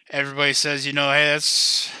everybody says, you know, hey,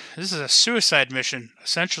 this is a suicide mission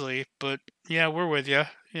essentially. But yeah, we're with you.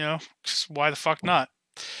 You know, why the fuck not?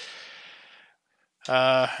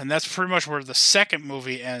 And that's pretty much where the second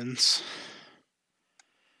movie ends.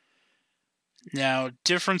 Now,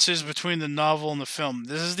 differences between the novel and the film.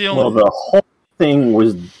 This is the only. Well, the whole thing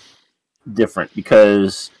was different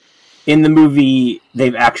because in the movie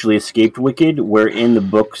they've actually escaped Wicked, where in the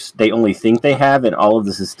books they only think they have, and all of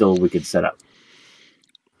this is still Wicked setup.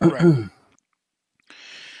 Right.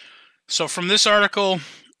 So, from this article,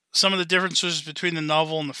 some of the differences between the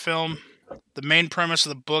novel and the film. The main premise of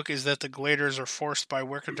the book is that the Gladers are forced by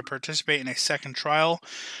Wicked to participate in a second trial,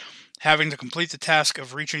 having to complete the task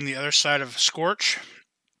of reaching the other side of Scorch.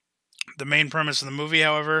 The main premise of the movie,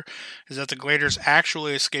 however, is that the Gladers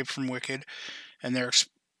actually escaped from Wicked and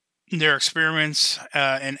their experiments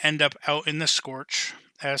and end up out in the Scorch.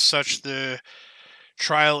 As such, the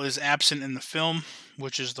trial is absent in the film,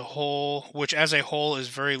 which as a whole is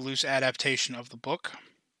very loose adaptation of the book.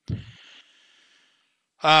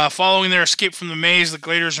 Following their escape from the maze, the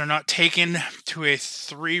Gladers are not taken to a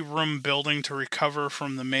 3-room building to recover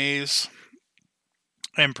from the maze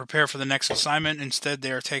and prepare for the next assignment. Instead,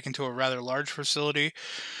 they are taken to a rather large facility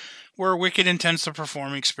where Wicked intends to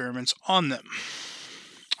perform experiments on them.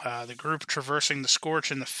 The group traversing the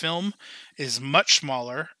Scorch in the film is much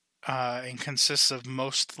smaller and consists of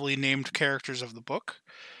mostly named characters of the book.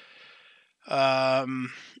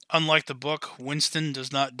 Unlike the book, Winston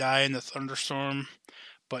does not die in the thunderstorm,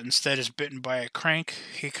 but instead is bitten by a crank.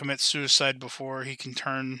 He commits suicide before he can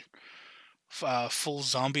turn full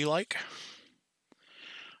zombie-like.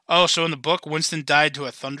 Oh, so in the book, Winston died to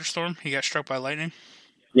a thunderstorm? He got struck by lightning?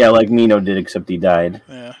 Yeah, like Mino did, except he died.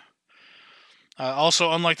 Yeah.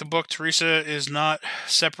 Also, unlike the book, Teresa is not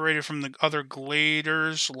separated from the other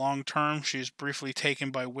Gladers long term. She is briefly taken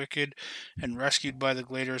by Wicked and rescued by the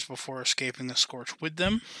Gladers before escaping the Scorch with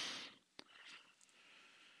them.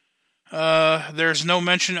 There's no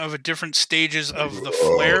mention of different stages of the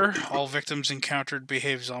flare. All victims encountered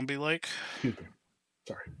behave zombie-like.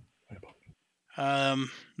 Sorry.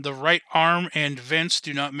 The right arm and Vince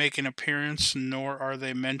do not make an appearance, nor are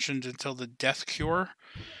they mentioned until the Death Cure,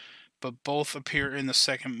 but both appear in the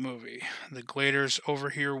second movie. The Gladers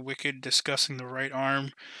overhear Wicked discussing the right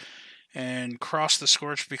arm and cross the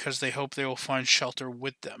Scorch because they hope they will find shelter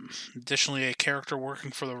with them. Additionally, a character working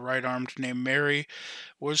for the Right Armed named Mary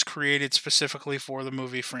was created specifically for the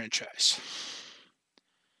movie franchise.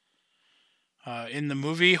 In the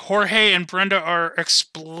movie, Jorge and Brenda are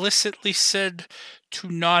explicitly said to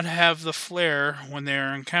not have the flare when they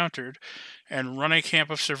are encountered, and run a camp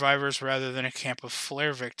of survivors rather than a camp of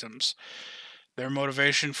flare victims. Their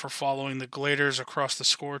motivation for following the Gladers across the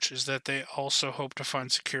Scorch is that they also hope to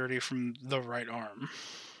find security from the right arm.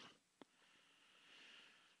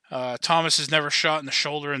 Thomas is never shot in the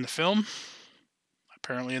shoulder in the film.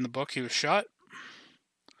 Apparently in the book he was shot.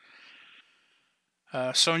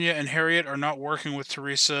 Sonia and Harriet are not working with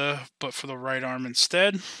Teresa, but for the right arm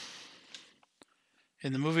instead.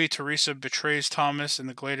 In the movie, Teresa betrays Thomas and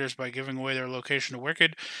the Gladers by giving away their location to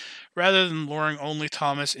Wicked, rather than luring only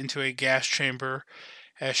Thomas into a gas chamber,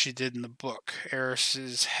 as she did in the book.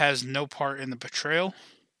 Eris has no part in the betrayal.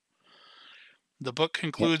 The book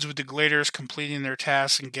concludes with the Gladers completing their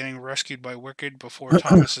task and getting rescued by Wicked before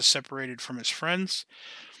Thomas is separated from his friends.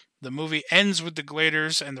 The movie ends with the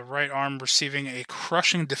Gladers and the right arm receiving a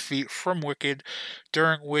crushing defeat from Wicked,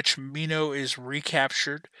 during which Mino is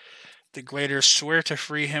recaptured. The Gladers swear to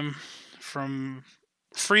free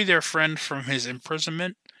their friend from his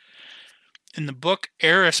imprisonment. In the book,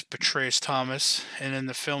 Eris betrays Thomas, and in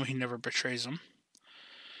the film, he never betrays him.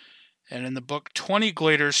 And in the book, 20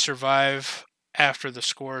 Gladers survive after the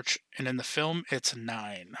Scorch, and in the film, it's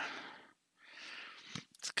 9.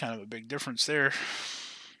 It's kind of a big difference there.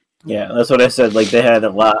 Yeah, that's what I said. Like, they had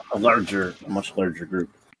a much larger group.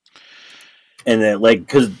 And then, like,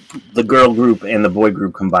 because the girl group and the boy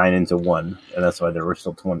group combined into one, and that's why there were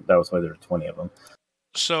still 20. That was why there were 20 of them.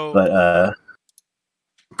 So, but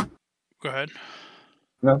go ahead.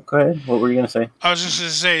 No, go ahead. What were you gonna say? I was just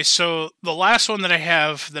gonna say. So the last one that I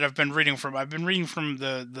have that I've been reading from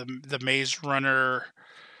the Maze Runner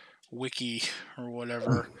wiki or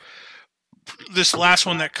whatever. This last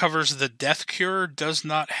one that covers the Death Cure does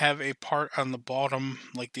not have a part on the bottom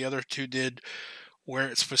like the other two did, where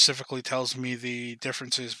it specifically tells me the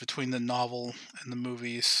differences between the novel and the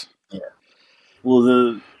movies. Yeah.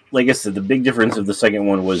 Well, like I said, the big difference of the second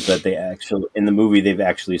one was that in the movie, they've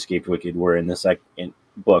actually escaped Wicked, where in the second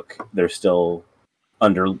book, they're still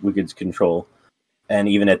under Wicked's control. And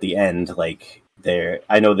even at the end, like,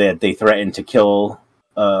 I know that they threatened to kill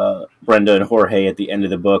Brenda and Jorge at the end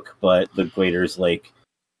of the book, but the Gladers, like,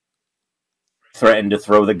 threatened to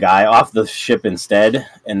throw the guy off the ship instead,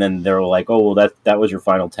 and then they were like, "Oh, well, that was your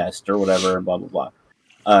final test," or whatever, and blah blah blah,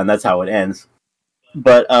 and that's how it ends.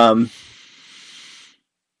 But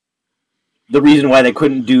the reason why they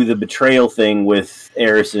couldn't do the betrayal thing with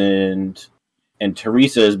Eris and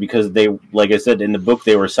Teresa is because they, like I said, in the book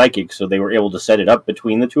they were psychic, so they were able to set it up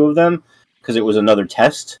between the two of them because it was another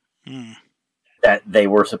test that they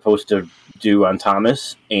were supposed to do on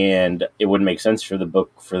Thomas, and it wouldn't make sense for the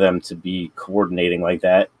book for them to be coordinating like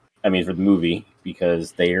that. I mean, for the movie,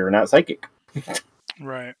 because they are not psychic.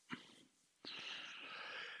 Right.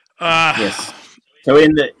 Yes. So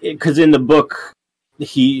in the book,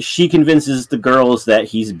 she convinces the girls that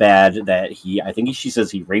he's bad, that she says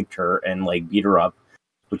he raped her and like beat her up,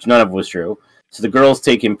 which none of it was true. So the girls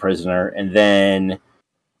take him prisoner, and then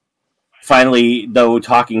finally, though,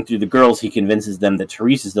 talking through the girls, he convinces them that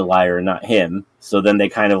Teresa's the liar and not him. So then they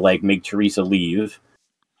kind of like make Teresa leave.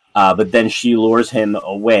 But then she lures him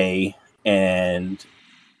away, and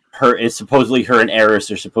supposedly her and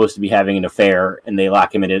Eris are supposed to be having an affair, and they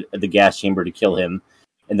lock him in the gas chamber to kill him.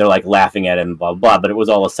 And they're like laughing at him, blah, blah, blah. But it was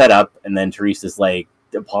all a setup. And then Teresa's like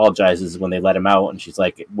apologizes when they let him out. And she's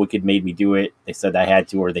like, Wicked made me do it. They said I had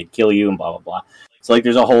to, or they'd kill you, and blah, blah, blah. So like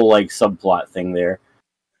there's a whole like subplot thing there.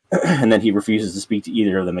 And then he refuses to speak to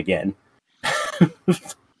either of them again.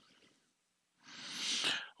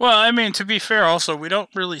 Well, I mean, to be fair, also, we don't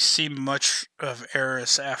really see much of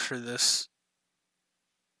Eris after this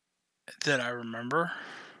that I remember.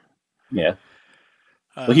 Yeah.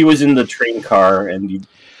 Well, he was in the train car, and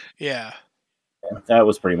yeah, that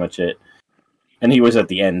was pretty much it. And he was at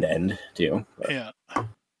the end too. But. yeah.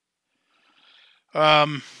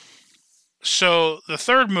 So the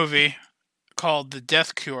third movie, called The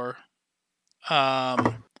Death Cure,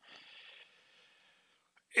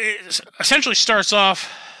 it essentially starts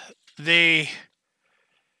off, they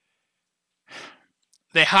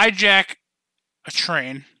hijack a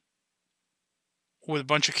train with a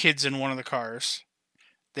bunch of kids in one of the cars.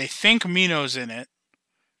 They think Mino's in it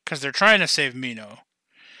because they're trying to save Mino.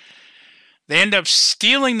 They end up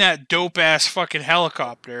stealing that dope-ass fucking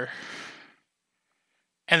helicopter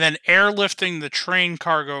and then airlifting the train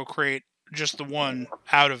cargo crate, just the one,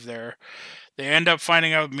 out of there. They end up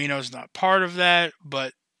finding out Mino's not part of that,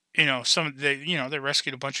 but they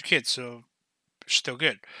rescued a bunch of kids, so still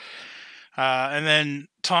good. And then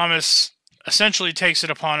Thomas essentially takes it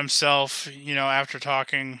upon himself, after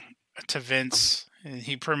talking to Vince, and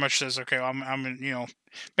he pretty much says, "Okay, I'm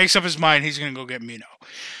makes up his mind he's gonna go get Mino."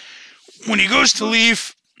 When he goes to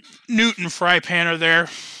leave, Newt and Frypan are there.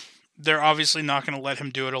 They're obviously not going to let him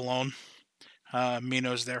do it alone.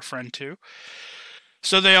 Mino's their friend too.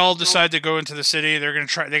 So they all decide to go into the city.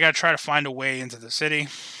 They got to try to find a way into the city.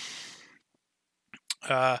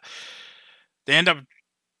 They end up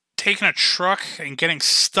taking a truck and getting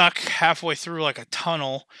stuck halfway through like a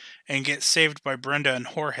tunnel and get saved by Brenda and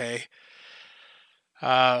Jorge.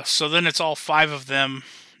 So then it's all five of them.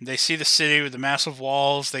 They see the city with the massive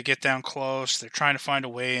walls. They get down close. They're trying to find a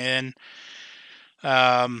way in.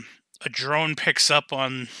 A drone picks up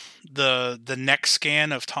on the neck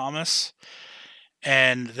scan of Thomas,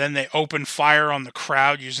 and then they open fire on the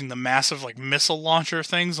crowd using the massive missile launcher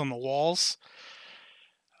things on the walls.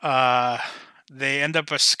 They end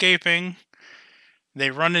up escaping. They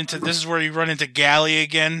run into, this is where you run into Gally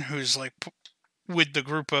again, who's with the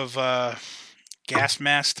group of gas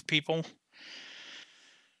masked people.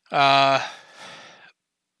 They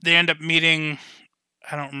end up meeting,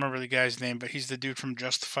 I don't remember the guy's name, but he's the dude from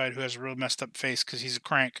Justified who has a real messed up face because he's a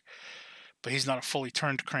crank, but he's not a fully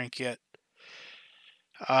turned crank yet.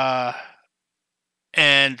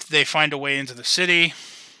 And they find a way into the city,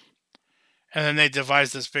 and then they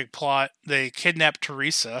devise this big plot. They kidnap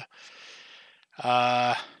Teresa,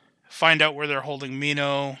 find out where they're holding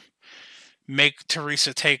Mino, make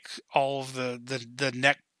Teresa take all of the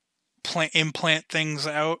neck implant things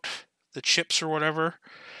out, the chips or whatever.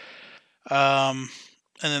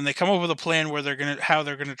 And then they come up with a plan where how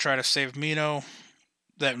they're gonna try to save Mino.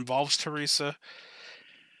 That involves Teresa.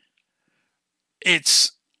 I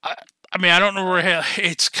don't know where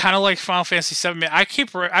it's kind of like Final Fantasy VII. I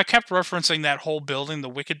kept referencing that whole building, the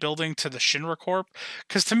Wicked building, to the Shinra Corp,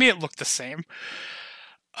 because to me it looked the same.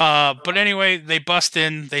 But anyway, they bust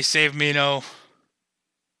in, they save Mino.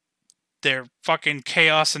 Their fucking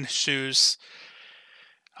chaos ensues.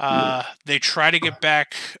 They try to get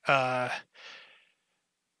back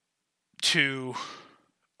to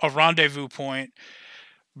a rendezvous point.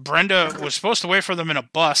 Brenda was supposed to wait for them in a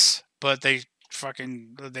bus, but they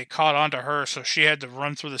caught on to her, so she had to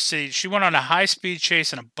run through the city. She went on a high-speed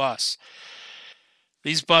chase in a bus.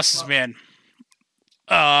 These buses, man.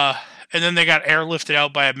 And then they got airlifted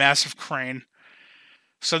out by a massive crane.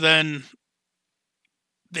 So then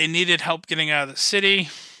they needed help getting out of the city.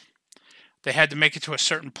 They had to make it to a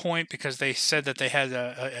certain point because they said that they had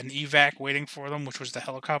an evac waiting for them, which was the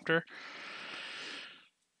helicopter.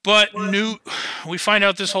 But Newt, we find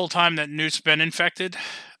out this whole time that Newt's been infected,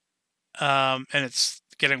 and it's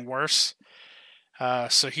getting worse.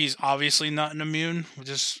 So he's obviously not an immune,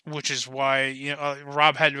 which is why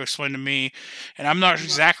Rob had to explain to me, and I'm not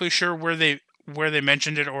exactly sure where they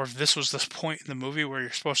mentioned it, or if this was the point in the movie where you're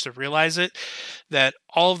supposed to realize it, that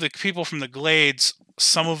all of the people from the Glades,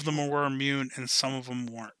 some of them were immune and some of them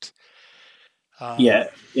weren't. Yeah,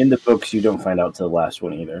 in the books you don't find out till the last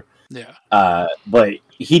one either. Yeah. But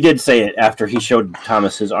he did say it after he showed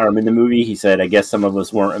Thomas his arm in the movie. He said, I guess some of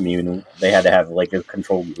us weren't immune. They had to have a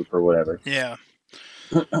control group or whatever. Yeah.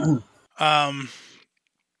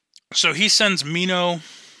 So he sends Mino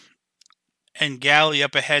and Gally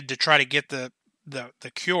up ahead to try to get the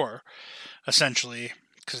cure, essentially,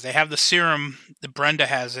 because they have the serum. The Brenda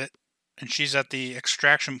has it, and she's at the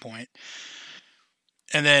extraction point.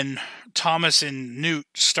 And then Thomas and Newt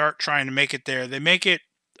start trying to make it there. They make it,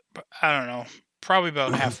 I don't know, probably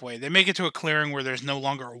about halfway. They make it to a clearing where there's no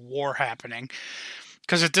longer a war happening,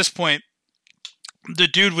 because at this point, the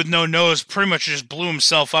dude with no nose pretty much just blew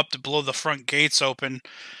himself up to blow the front gates open.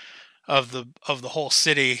 of the whole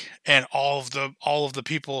city, and all of the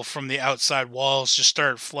people from the outside walls just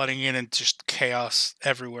started flooding in, and just chaos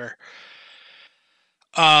everywhere.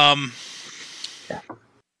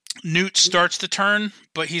 Newt starts to turn,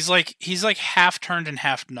 but he's like half turned and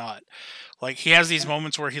half not. Like, he has these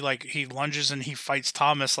moments where he lunges and he fights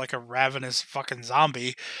Thomas like a ravenous fucking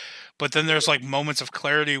zombie, but then there's like moments of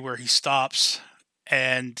clarity where he stops,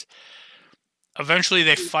 and eventually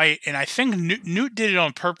they fight. And I think Newt did it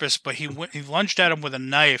on purpose, but he lunged at him with a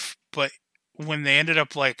knife. But when they ended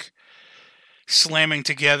up like slamming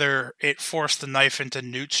together, it forced the knife into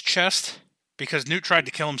Newt's chest, because Newt tried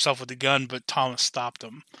to kill himself with the gun, but Thomas stopped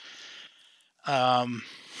him.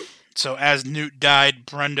 So as Newt died,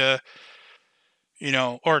 Brenda,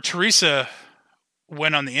 or Teresa,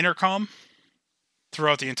 went on the intercom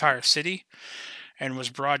throughout the entire city and was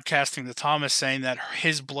broadcasting to Thomas, saying that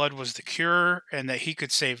his blood was the cure and that he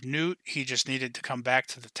could save Newt. He just needed to come back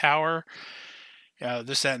to the tower.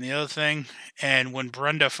 This, that, and the other thing. And when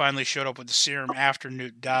Brenda finally showed up with the serum after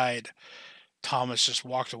Newt died, Thomas just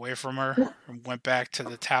walked away from her and went back to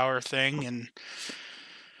the tower thing. And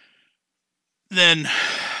then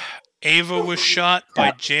Ava was shot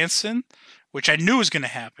by Jansen, which I knew was going to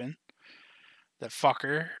happen. That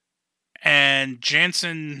fucker. And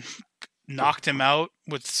Jansen knocked him out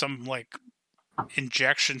with some, like,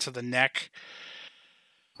 injection to the neck.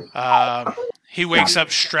 He wakes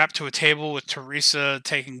up strapped to a table with Teresa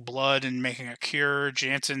taking blood and making a cure.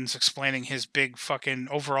 Jansen's explaining his big fucking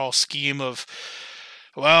overall scheme of,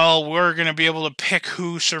 well, we're going to be able to pick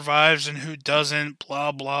who survives and who doesn't,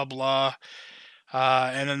 blah, blah, blah.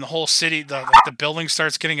 And then the whole city, the building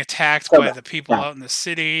starts getting attacked by the people out in the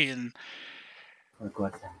city. And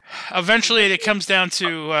eventually it comes down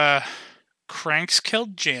to Cranks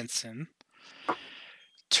killed Jansen.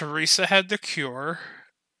 Teresa had the cure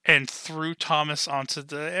and threw Thomas onto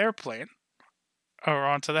the airplane, or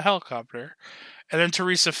onto the helicopter, and then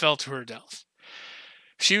Teresa fell to her death.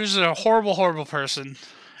 She was a horrible, horrible person,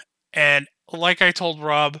 and like I told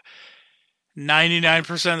Rob,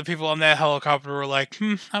 99% of the people on that helicopter were like,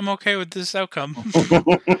 I'm okay with this outcome.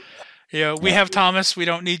 We have Thomas, we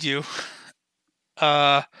don't need you.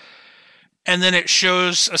 And then it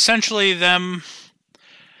shows essentially them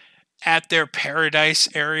at their paradise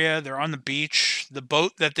area. They're on the beach. The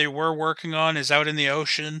boat that they were working on is out in the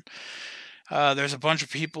ocean. There's a bunch of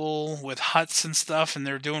people with huts and stuff, and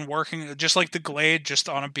they're working just like the Glade, just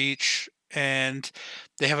on a beach. And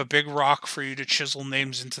they have a big rock for you to chisel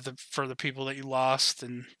names into for the people that you lost.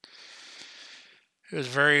 And it was a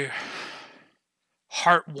very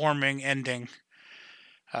heartwarming ending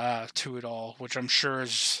to it all, which I'm sure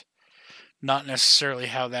is not necessarily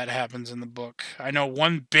how that happens in the book. I know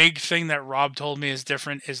one big thing that Rob told me is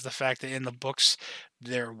different is the fact that in the books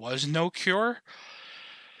there was no cure.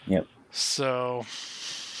 Yep. So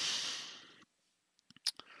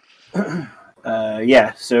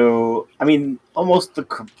so I mean, almost the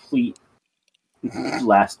complete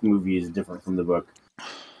last movie is different from the book.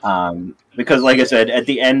 Because, like I said, at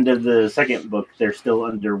the end of the second book, they're still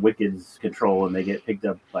under Wicked's control, and they get picked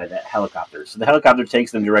up by that helicopter. So the helicopter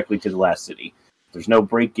takes them directly to the last city. There's no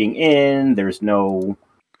breaking in, there's no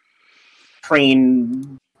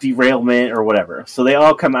train derailment or whatever. So they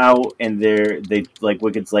all come out, and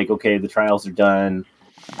Wicked's like, okay, the trials are done.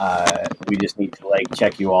 We just need to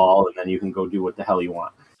check you all, and then you can go do what the hell you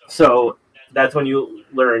want. So that's when you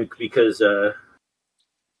learn, because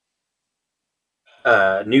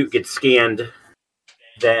Newt gets scanned,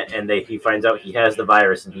 he finds out he has the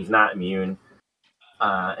virus and he's not immune.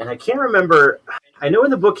 And I can't remember. I know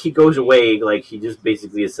in the book he goes away, he just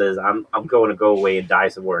basically says, "I'm going to go away and die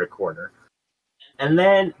somewhere in a corner." And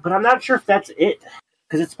then, but I'm not sure if that's it,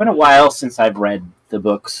 because it's been a while since I've read the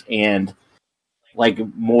books, and like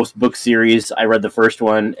most book series, I read the first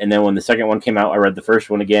one, and then when the second one came out, I read the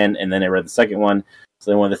first one again, and then I read the second one.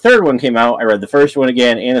 So then when the third one came out, I read the first one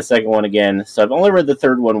again and the second one again. So I've only read the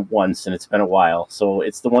third one once, and it's been a while. So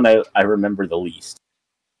it's the one I remember the least.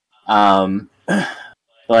 But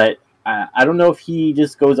I don't know if he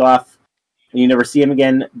just goes off and you never see him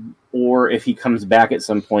again, or if he comes back at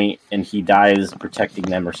some point and he dies protecting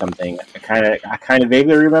them or something. I kind of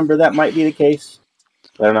vaguely remember that might be the case,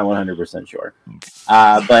 but I'm not 100% sure.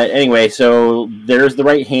 But anyway, so there's the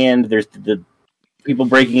right hand. There's the people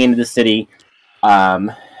breaking into the city.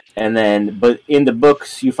 But in the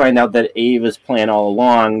books, you find out that Ava's plan all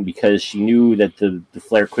along, because she knew that the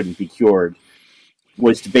flare couldn't be cured,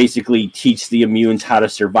 was to basically teach the immunes how to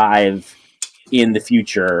survive in the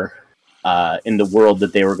future, in the world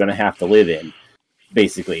that they were going to have to live in,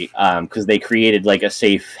 basically, because they created a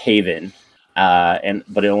safe haven,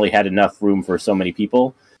 but it only had enough room for so many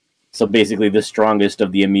people. So basically, the strongest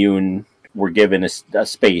of the immune were given a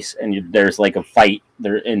space, and there's like a fight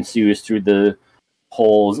that ensues through the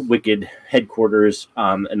whole Wicked headquarters.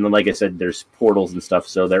 And then, like I said, there's portals and stuff.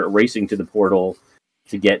 So they're racing to the portal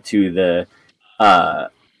to get to the.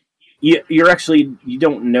 You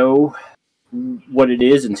don't know what it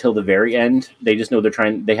is until the very end. They just know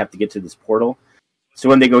they have to get to this portal. So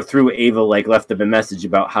when they go through, Ava like left them a message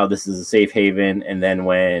about how this is a safe haven, and then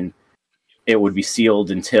when it would be sealed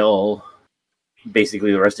until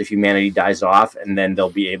basically the rest of humanity dies off, and then they'll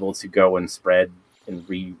be able to go and spread and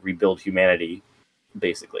rebuild humanity,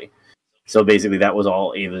 basically. So basically that was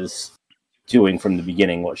all Ava's doing from the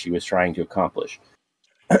beginning, what she was trying to accomplish.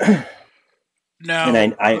 Now,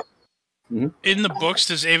 and in the books,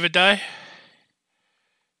 does Ava die?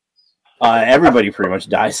 Everybody pretty much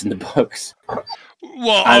dies in the books.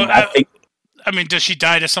 Well, I think. I mean, does she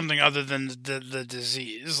die to something other than the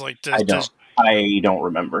disease? Like, I don't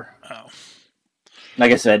remember. Oh.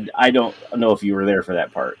 Like I said, I don't know if you were there for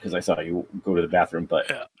that part because I saw you go to the bathroom, but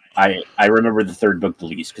Yeah. I remember the third book the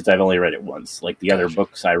least because I've only read it once. Like the other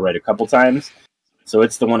books, I read a couple times, so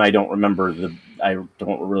it's the one I don't remember. I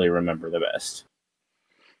don't really remember the best.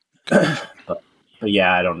 but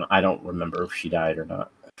yeah, I don't remember if she died or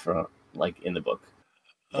not from like in the book,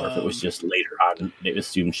 or if it was just later on. They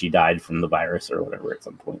assumed she died from the virus or whatever at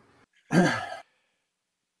some point.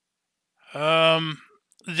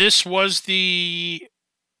 This was the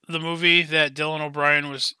movie that Dylan O'Brien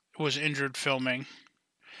was injured filming.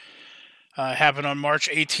 Happened on March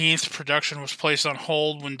 18th. Production was placed on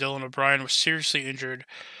hold when Dylan O'Brien was seriously injured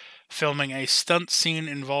filming a stunt scene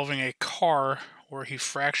involving a car where he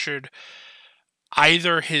fractured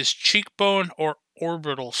either his cheekbone or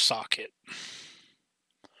orbital socket.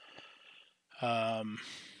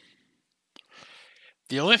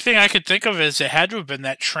 The only thing I could think of is it had to have been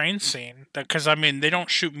that train scene. Because, I mean, they don't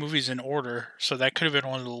shoot movies in order, so that could have been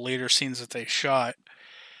one of the later scenes that they shot.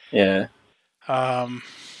 Yeah.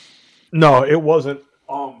 No, it wasn't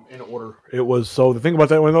in order. It was, so the thing about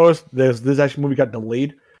that one though is this actually movie got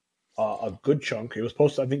delayed a good chunk. It was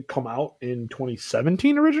supposed to, I think, come out in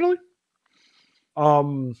 2017 originally.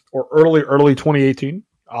 Or early 2018.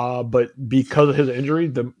 But because of his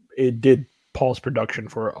injury, it did pause production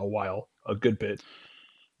for a while, a good bit.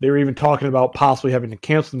 They were even talking about possibly having to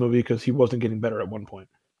cancel the movie because he wasn't getting better at one point.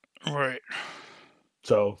 Right.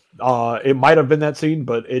 So it might have been that scene,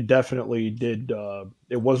 but it definitely did.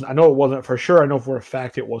 It wasn't. I know it wasn't for sure. I know for a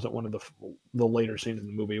fact it wasn't one of the later scenes in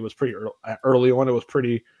the movie. It was pretty early on. It was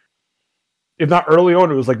pretty. If not early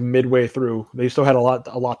on, it was like midway through. They still had a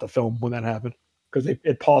lot to film when that happened because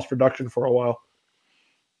it paused production for a while.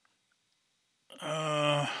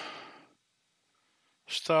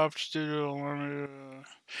 Stopped studio.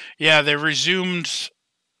 Yeah, they resumed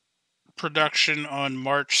production on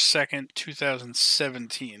March 2nd,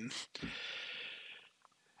 2017.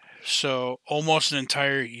 So almost an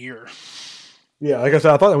entire year. Yeah, like I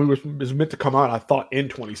said, I thought that it was meant to come out. I thought in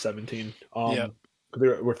 2017. Yeah,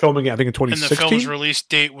 we're filming it. I think in 2016. And the film's release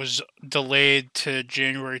date was delayed to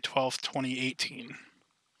January 12th, 2018.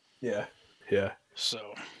 Yeah.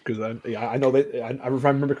 So, because I know that if I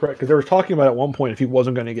remember correct, because they were talking about at one point if he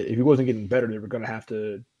wasn't getting better, they were going to have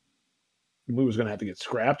to. The movie was going to have to get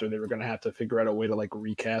scrapped, or they were going to have to figure out a way to like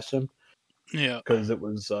recast him. Yeah, because it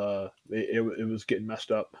was it was getting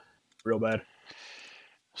messed up real bad.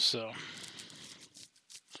 So,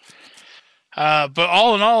 but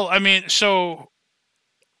all in all, I mean, so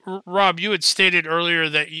Rob, you had stated earlier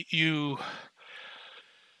that you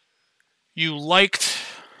liked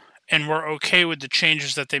and were okay with the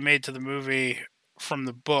changes that they made to the movie from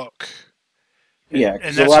the book. Yeah,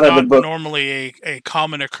 and that's not normally a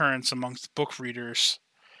common occurrence amongst book readers.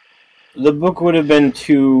 The book would have been parts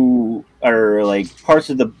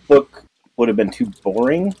of the book would have been too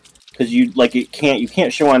boring because you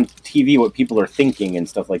can't show on TV what people are thinking and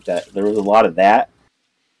stuff like that. There was a lot of that,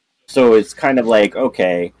 so it's kind of like,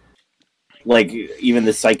 okay, like even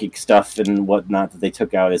the psychic stuff and whatnot that they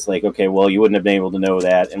took out is like, okay, well, you wouldn't have been able to know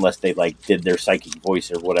that unless they like did their psychic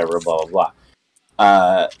voice or whatever, blah blah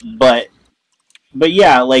blah. But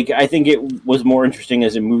yeah, like I think it was more interesting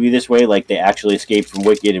as a movie this way. Like they actually escaped from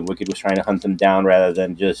Wicked, and Wicked was trying to hunt them down rather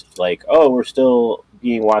than just like, oh, we're still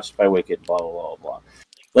being watched by Wicked, blah blah blah blah.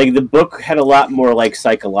 Like the book had a lot more like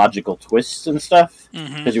psychological twists and stuff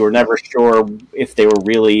because you were never sure if they were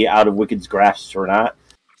really out of Wicked's grasp or not.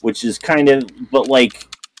 Which is kind of, but like,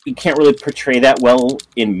 you can't really portray that well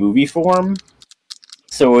in movie form.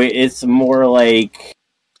 So it's more like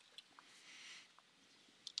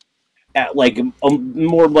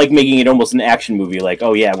more like making it almost an action movie. Like,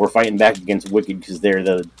 oh yeah, we're fighting back against Wicked because they're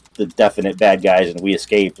the the definite bad guys and we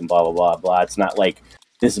escaped and blah blah blah blah. It's not like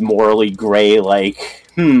this morally gray like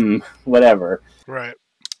whatever. Right.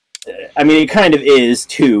 I mean, it kind of is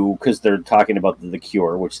too, because they're talking about the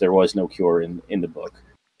cure, which there was no cure in the book.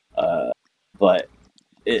 But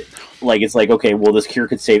it's like, okay, well, this cure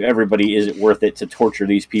could save everybody. Is it worth it to torture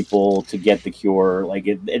these people to get the cure? Like,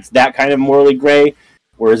 it's that kind of morally gray.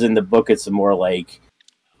 Whereas in the book, it's more like,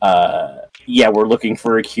 yeah, we're looking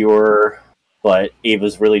for a cure, but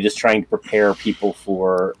Ava's really just trying to prepare people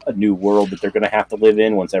for a new world that they're going to have to live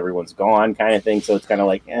in once everyone's gone, kind of thing. So it's kind of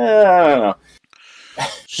like, I don't know.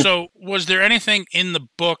 So, was there anything in the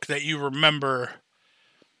book that you remember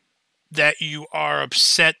that you are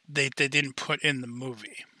upset they didn't put in the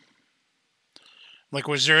movie? Like,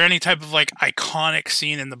 was there any type of, like, iconic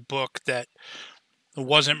scene in the book that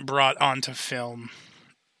wasn't brought onto film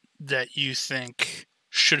that you think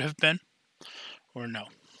should have been? Or no?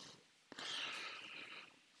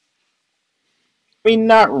 I mean,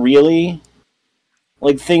 not really.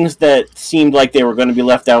 Like, things that seemed like they were going to be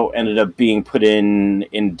left out ended up being put in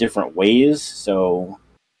different ways, so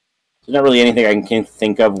there's not really anything I can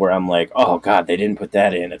think of where I'm like, oh god, they didn't put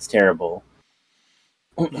that in, it's terrible.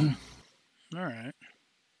 Alright.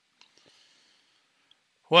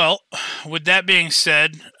 Well, with that being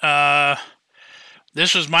said,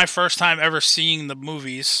 this was my first time ever seeing the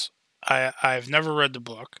movies. I've never read the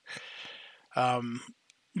book.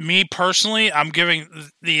 Me personally, I'm giving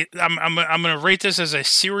I'm going to rate this as a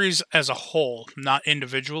series as a whole, not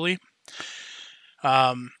individually.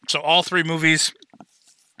 So all three movies,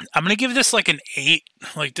 I'm going to give this like an 8.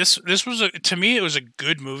 Like this was to me, it was a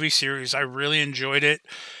good movie series. I really enjoyed it.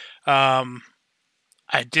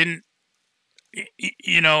 I didn't,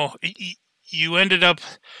 you ended up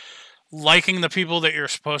liking the people that you're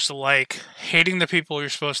supposed to like, hating the people you're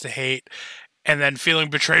supposed to hate, and then feeling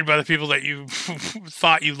betrayed by the people that you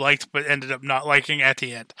thought you liked but ended up not liking at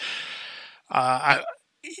the end.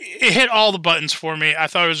 It hit all the buttons for me. I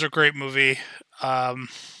thought it was a great movie,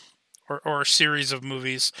 or a series of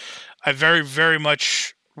movies. I very, very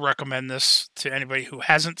much recommend this to anybody who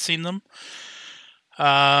hasn't seen them.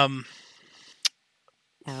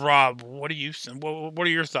 Rob, what do you think? What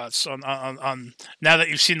are your thoughts on now that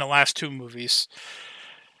you've seen the last two movies?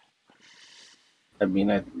 I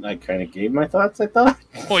mean, I kind of gave my thoughts, I thought.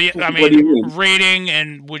 Well, yeah, I mean, what do you mean? Rating,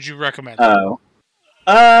 and would you recommend it?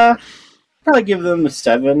 Oh. Probably give them a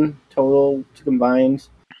 7 total to combined.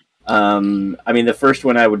 I mean, the first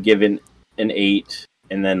one I would give an 8,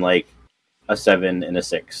 and then like a 7 and a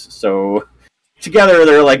 6. So together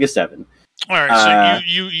they're like a 7. All right, so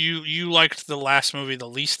you liked the last movie the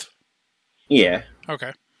least? Yeah.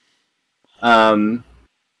 Okay. But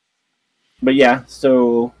yeah,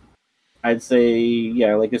 so I'd say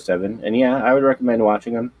like a 7, and yeah, I would recommend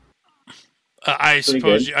watching them. I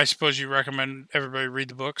suppose you recommend everybody read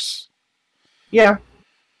the books. Yeah.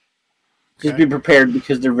 Okay. Just be prepared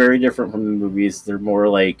because they're very different from the movies. They're more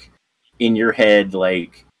like in your head,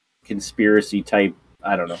 like conspiracy type.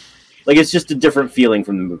 I don't know. Like it's just a different feeling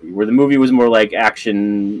from the movie. Where the movie was more like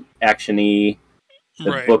actiony.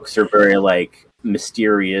 The books are very like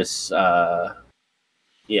mysterious.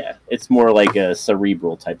 Yeah, it's more like a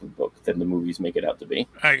cerebral type of book than the movies make it out to be.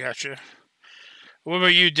 I gotcha. What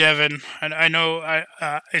about you, Devin? I know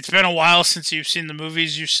it's been a while since you've seen the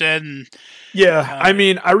movies, you said. And, yeah, I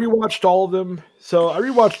mean, I rewatched all of them. So I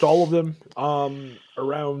rewatched all of them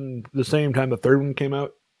around the same time the third one came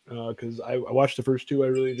out. Because I watched the first two. I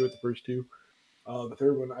really enjoyed the first two. The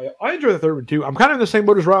third one, I enjoyed the third one too. I'm kind of in the same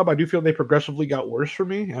boat as Rob. I do feel they progressively got worse for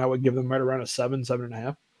me. And I would give them right around a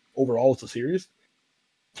 7.5. Overall, it's a series.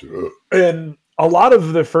 And a lot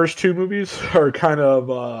of the first two movies are kind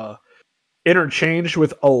of interchanged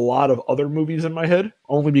with a lot of other movies in my head,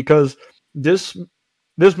 only because this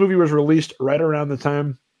movie was released right around the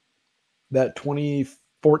time that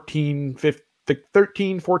 2014,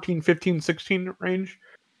 13, 14, 15, 16 range,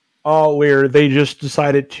 where they just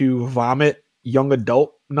decided to vomit young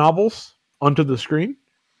adult novels onto the screen.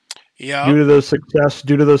 Yeah. Due to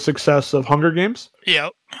the success of Hunger Games. Yeah,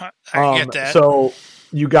 I get that. So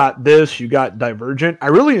you got this, you got Divergent. I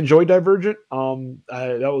really enjoyed Divergent.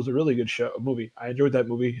 That was a really good movie. I enjoyed that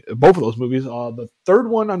movie, both of those movies. The third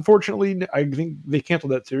one, unfortunately, I think they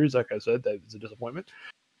canceled that series. Like I said, that was a disappointment.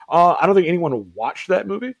 I don't think anyone watched that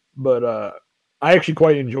movie, but I actually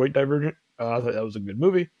quite enjoyed Divergent. I thought that was a good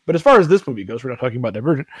movie. But as far as this movie goes, we're not talking about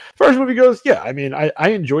Divergent. As far as the movie goes, yeah, I mean, I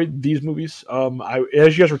enjoyed these movies.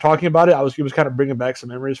 As you guys were talking about it, it was kind of bringing back some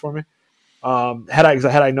memories for me. Had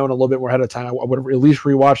I known a little bit more ahead of time, I would have at least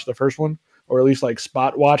rewatched the first one, or at least like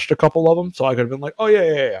spot watched a couple of them, so I could have been like, oh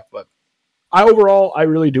yeah. But overall, I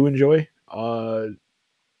really do enjoy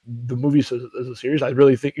the movies as a series. I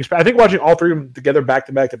really think watching all three of them together back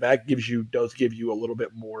to back to back does give you a little bit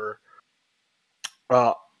more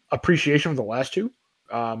appreciation for the last two.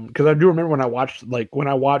 Because I do remember when I watched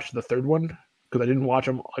the third one, because I didn't watch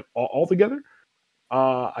them like all together.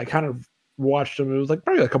 I kind of watched them. It was like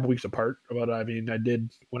probably a couple weeks apart, but I mean, I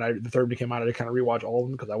did when the third one came out. I did kind of rewatch all of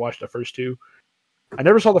them because I watched the first two. I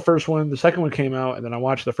never saw the first one. The second one came out, and then I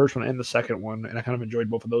watched the first one and the second one, and I kind of enjoyed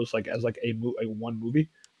both of those as a one movie.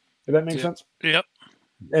 If that makes sense. Yep.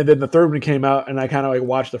 And then the third one came out, and I kind of like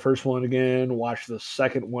watched the first one again, watched the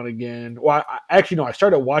second one again. Well, I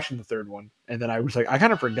started watching the third one, and then I was like, I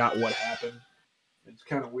kind of forgot what happened. It's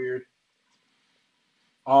kind of weird.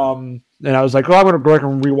 And I was like, well, I'm going to go back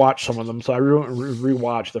and rewatch some of them. So I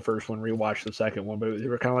rewatched the first one, rewatched the second one, but they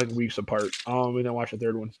were kind of like weeks apart. And then watched the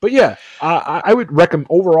third one. But yeah, I would recommend.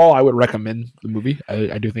 Overall, I would recommend the movie.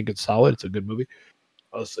 I do think it's solid. It's a good movie.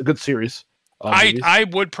 It's a good series. I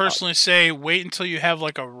would personally say wait until you have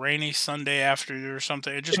like a rainy Sunday after or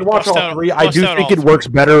something. Just watch all three. I do think it works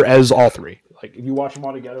better as all three. Like if you watch them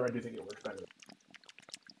all together, I do think it works better.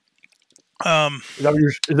 Is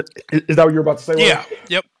that what you're about to say? Yeah.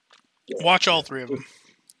 Yep. Watch all three of them.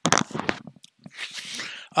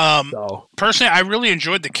 Personally, I really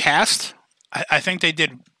enjoyed the cast. I think they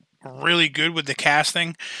did really good with the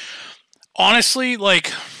casting. Honestly,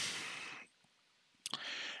 like,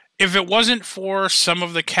 if it wasn't for some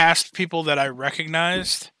of the cast people that I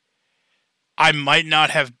recognized, I might not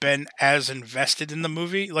have been as invested in the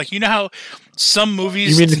movie. Like, you know how some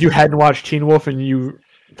movies... You mean if you hadn't watched Teen Wolf and you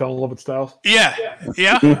fell in love with Styles? Yeah.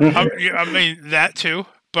 I mean, that too.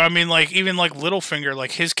 But I mean, like, even like Littlefinger,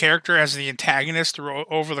 like his character as the antagonist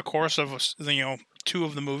over the course of, two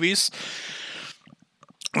of the movies.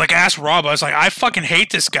 Like, I asked Rob, I was like, I fucking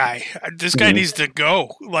hate this guy. This guy needs to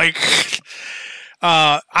go. Like,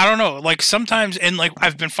 I don't know. Like, sometimes, and like,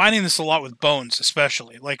 I've been finding this a lot with Bones,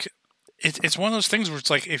 especially. Like, it's one of those things where it's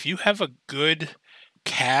like, if you have a good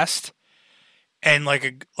cast and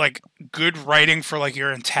like good writing for like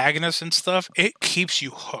your antagonists and stuff, it keeps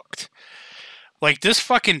you hooked. Like, this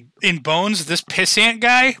fucking, in Bones, this pissant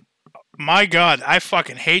guy, my God, I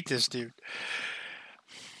fucking hate this dude.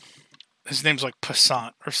 His name's like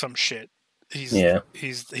Passant or some shit. He's an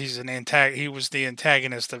he was the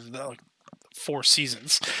antagonist of the 4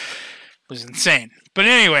 seasons. It was insane. But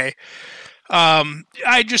anyway, I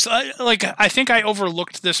think I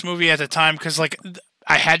overlooked this movie at the time because like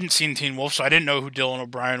I hadn't seen Teen Wolf, so I didn't know who Dylan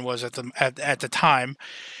O'Brien was at the time.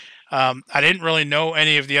 I didn't really know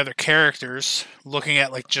any of the other characters. Looking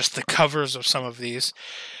at like just the covers of some of these,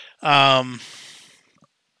 but.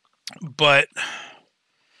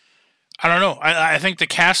 I don't know. I think the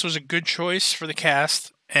cast was a good choice for the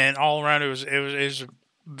cast, and all around it was a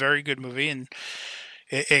very good movie, and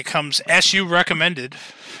it comes as you recommended.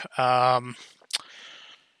 Yeah.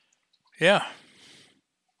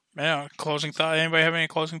 Closing thought. Anybody have any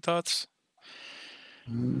closing thoughts?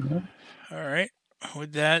 Mm-hmm. All right.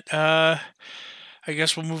 With that, I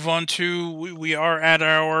guess we'll move on to we are at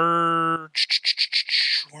our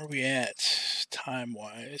where are we at time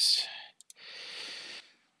wise?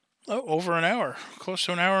 Oh, over an hour, close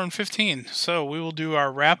to an hour and 15. So we will do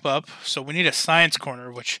our wrap up. So we need a science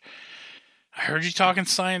corner, which I heard you talking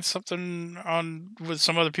science something on with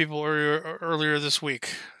some other people earlier this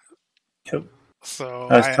week. Yep. So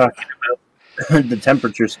I was talking about the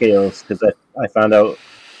temperature scales because I found out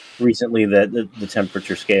recently that the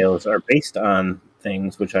temperature scales are based on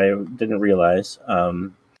things which I didn't realize.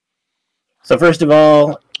 So first of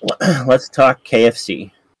all, let's talk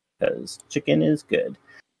KFC because chicken is good.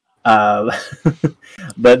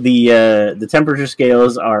 But the temperature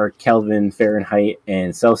scales are Kelvin, Fahrenheit,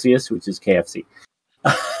 and Celsius, which is KFC.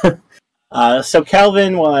 So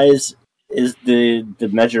Kelvin wise is the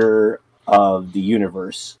measure of the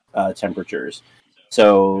universe temperatures.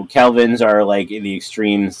 So Kelvins are like in the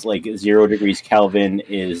extremes, like 0 degrees Kelvin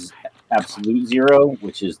is absolute zero,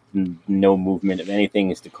 which is no movement of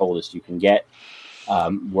anything. It's the coldest you can get,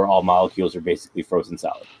 where all molecules are basically frozen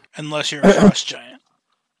solid. Unless you're a frost giant.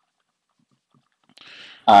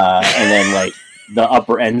 And then, like, the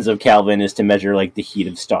upper ends of Kelvin is to measure, like, the heat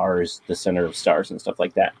of stars, the center of stars, and stuff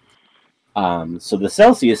like that. So the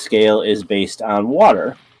Celsius scale is based on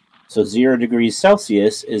water. So 0 degrees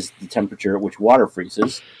Celsius is the temperature at which water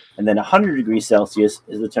freezes, and then 100 degrees Celsius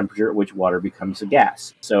is the temperature at which water becomes a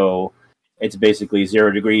gas. So it's basically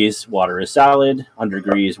 0 degrees, water is solid, 100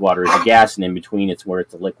 degrees, water is a gas, and in between it's where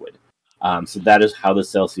it's a liquid. So that is how the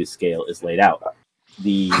Celsius scale is laid out.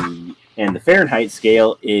 The And the Fahrenheit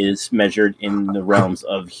scale is measured in the realms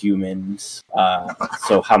of humans.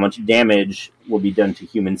 So how much damage will be done to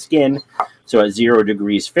human skin. So at 0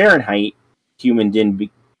 degrees Fahrenheit, human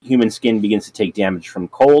skin begins to take damage from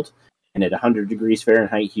cold. And at 100 degrees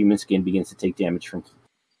Fahrenheit, human skin begins to take damage from heat.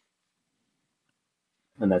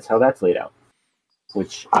 And that's how that's laid out.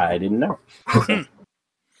 Which I didn't know.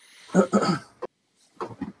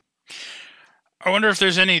 I wonder if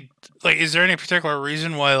there's any, like, is there any particular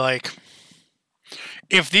reason why, like,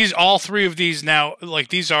 if all three of these now, like,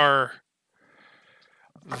 these are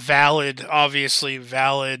obviously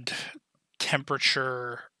valid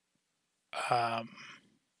temperature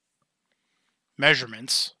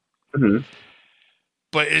measurements. Mm-hmm.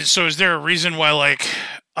 But is there a reason why, like,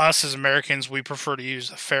 us as Americans, we prefer to use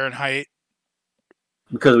the Fahrenheit?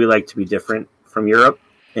 Because we like to be different from Europe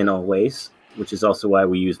in all ways, which is also why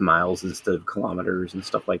we use miles instead of kilometers and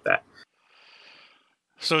stuff like that.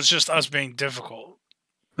 So it's just us being difficult.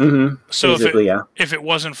 Mm-hmm. So basically, if it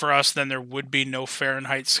wasn't for us, then there would be no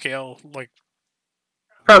Fahrenheit scale. Like,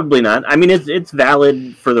 probably not. I mean, it's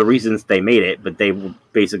valid for the reasons they made it, but they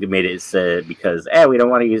basically made it because we don't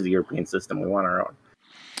want to use the European system. We want our own.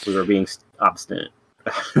 We were being obstinate.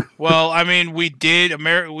 Well, I mean, we did,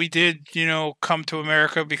 come to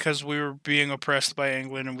America because we were being oppressed by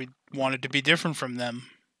England, and we wanted to be different from them.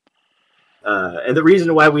 And the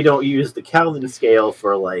reason why we don't use the Kelvin scale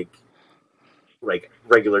for like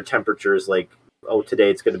regular temperatures, like today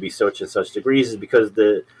it's going to be such and such degrees, is because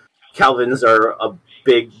the Kelvins are a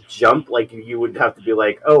big jump. Like you would have to be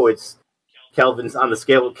like, it's Kelvins on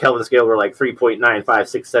the Kelvin scale were like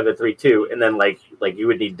 3.95673.2, and then like you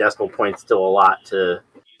would need decimal points still a lot to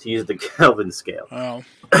use the Kelvin scale. Oh, all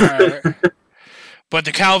right. But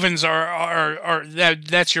the Kelvins are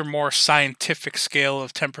that's your more scientific scale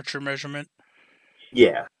of temperature measurement.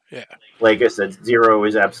 Yeah. Yeah. Like I said, 0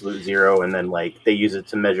 is absolute 0, and then like they use it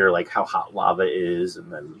to measure like how hot lava is,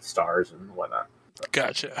 and then stars and whatnot.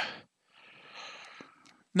 Gotcha.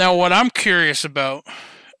 Now, what I'm curious about,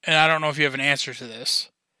 and I don't know if you have an answer to this,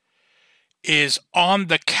 is on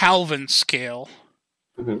the Kelvin scale,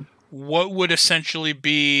 mm-hmm. What would essentially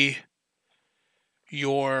be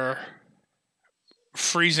your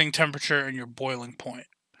freezing temperature and your boiling point?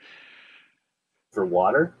 For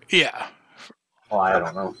water? Yeah. Oh, I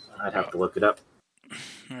don't know. I'd have to look it up.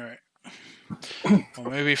 All right. Well,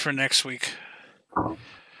 maybe for next week.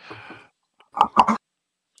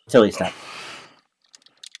 Tilly, stop.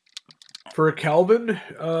 For a Kelvin,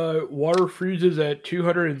 water freezes at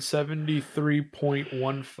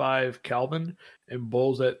 273.15 Kelvin and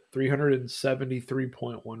boils at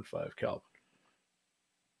 373.15 Kelvin.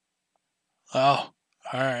 Oh,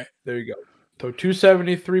 all right. There you go. So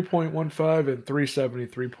 273.15 and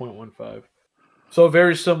 373.15. So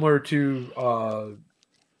very similar to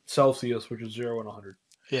Celsius, which is 0 and 100.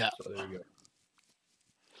 Yeah. So there you go.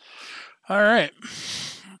 All right.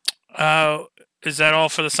 Is that all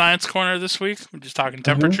for the science corner this week? We're just talking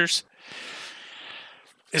temperatures.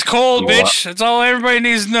 Mm-hmm. It's cold, bitch. That's all everybody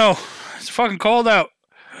needs to know. It's fucking cold out.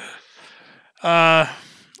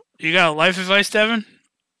 You got life advice, Devin?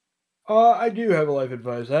 I do have a life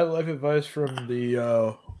advice. I have life advice from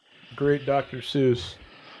the great Dr. Seuss.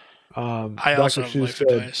 I also have life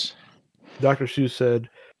advice. Dr. Seuss said,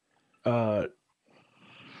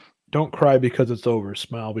 don't cry because it's over.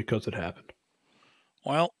 Smile because it happened.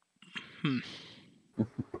 Well, there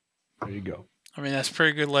you go. I mean, that's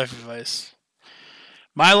pretty good life advice.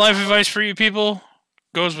 My life advice for you people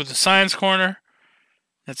goes with the science corner.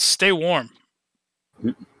 It's stay warm.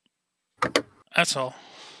 That's all.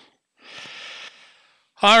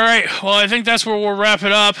 All right. Well, I think that's where we'll wrap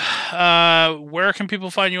it up. Where can people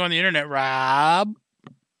find you on the internet, Rob?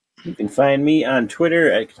 You can find me on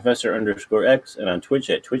Twitter at Confessor_X and on Twitch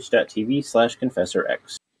at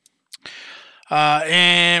twitch.tv/ConfessorX.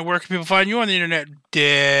 And where can people find you on the internet,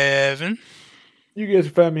 Devin? You guys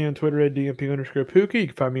can find me on Twitter at DMP_Pookie. You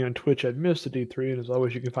can find me on Twitch at MrD3. And as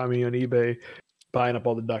always, you can find me on eBay buying up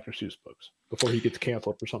all the Dr. Seuss books before he gets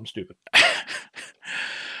canceled for something stupid.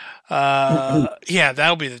 Yeah,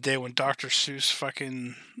 that'll be the day when Dr. Seuss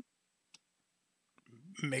fucking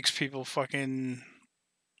makes people fucking...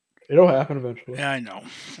 It'll happen eventually. Yeah, I know.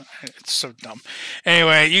 It's so dumb.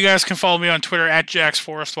 Anyway, you guys can follow me on Twitter at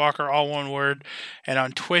JaxForestWalker, all one word, and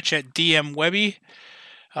on Twitch at DMWebby.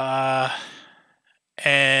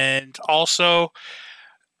 And also,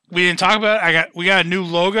 we didn't talk about it. We got a new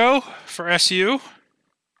logo for SU.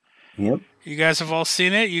 Yep. You guys have all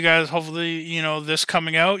seen it. You guys, hopefully, this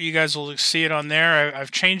coming out, you guys will see it on there.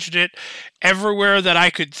 I've changed it everywhere that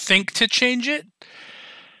I could think to change it.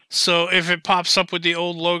 So if it pops up with the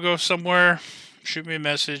old logo somewhere, shoot me a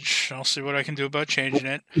message. I'll see what I can do about changing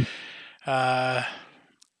it.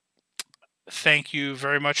 Thank you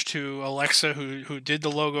very much to Alexa who did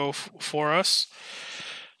the logo for us.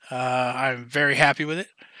 I'm very happy with it.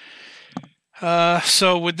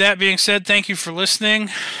 So with that being said, thank you for listening.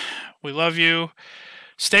 We love you.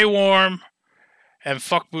 Stay warm and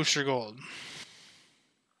fuck Booster Gold.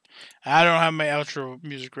 I don't have my outro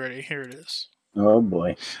music ready. Here it is. Oh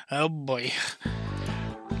boy. Oh boy.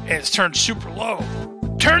 It's turned super low.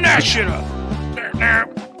 Turn that shit up. Now.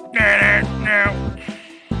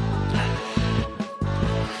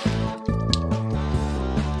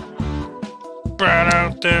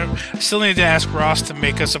 I still need to ask Ross to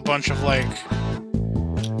make us a bunch of like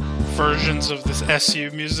versions of this SU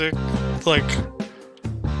music. Like,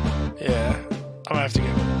 yeah, I'm gonna have to get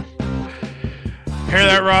one. Hear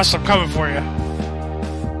that, Ross? I'm coming for you.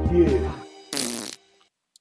 Yeah.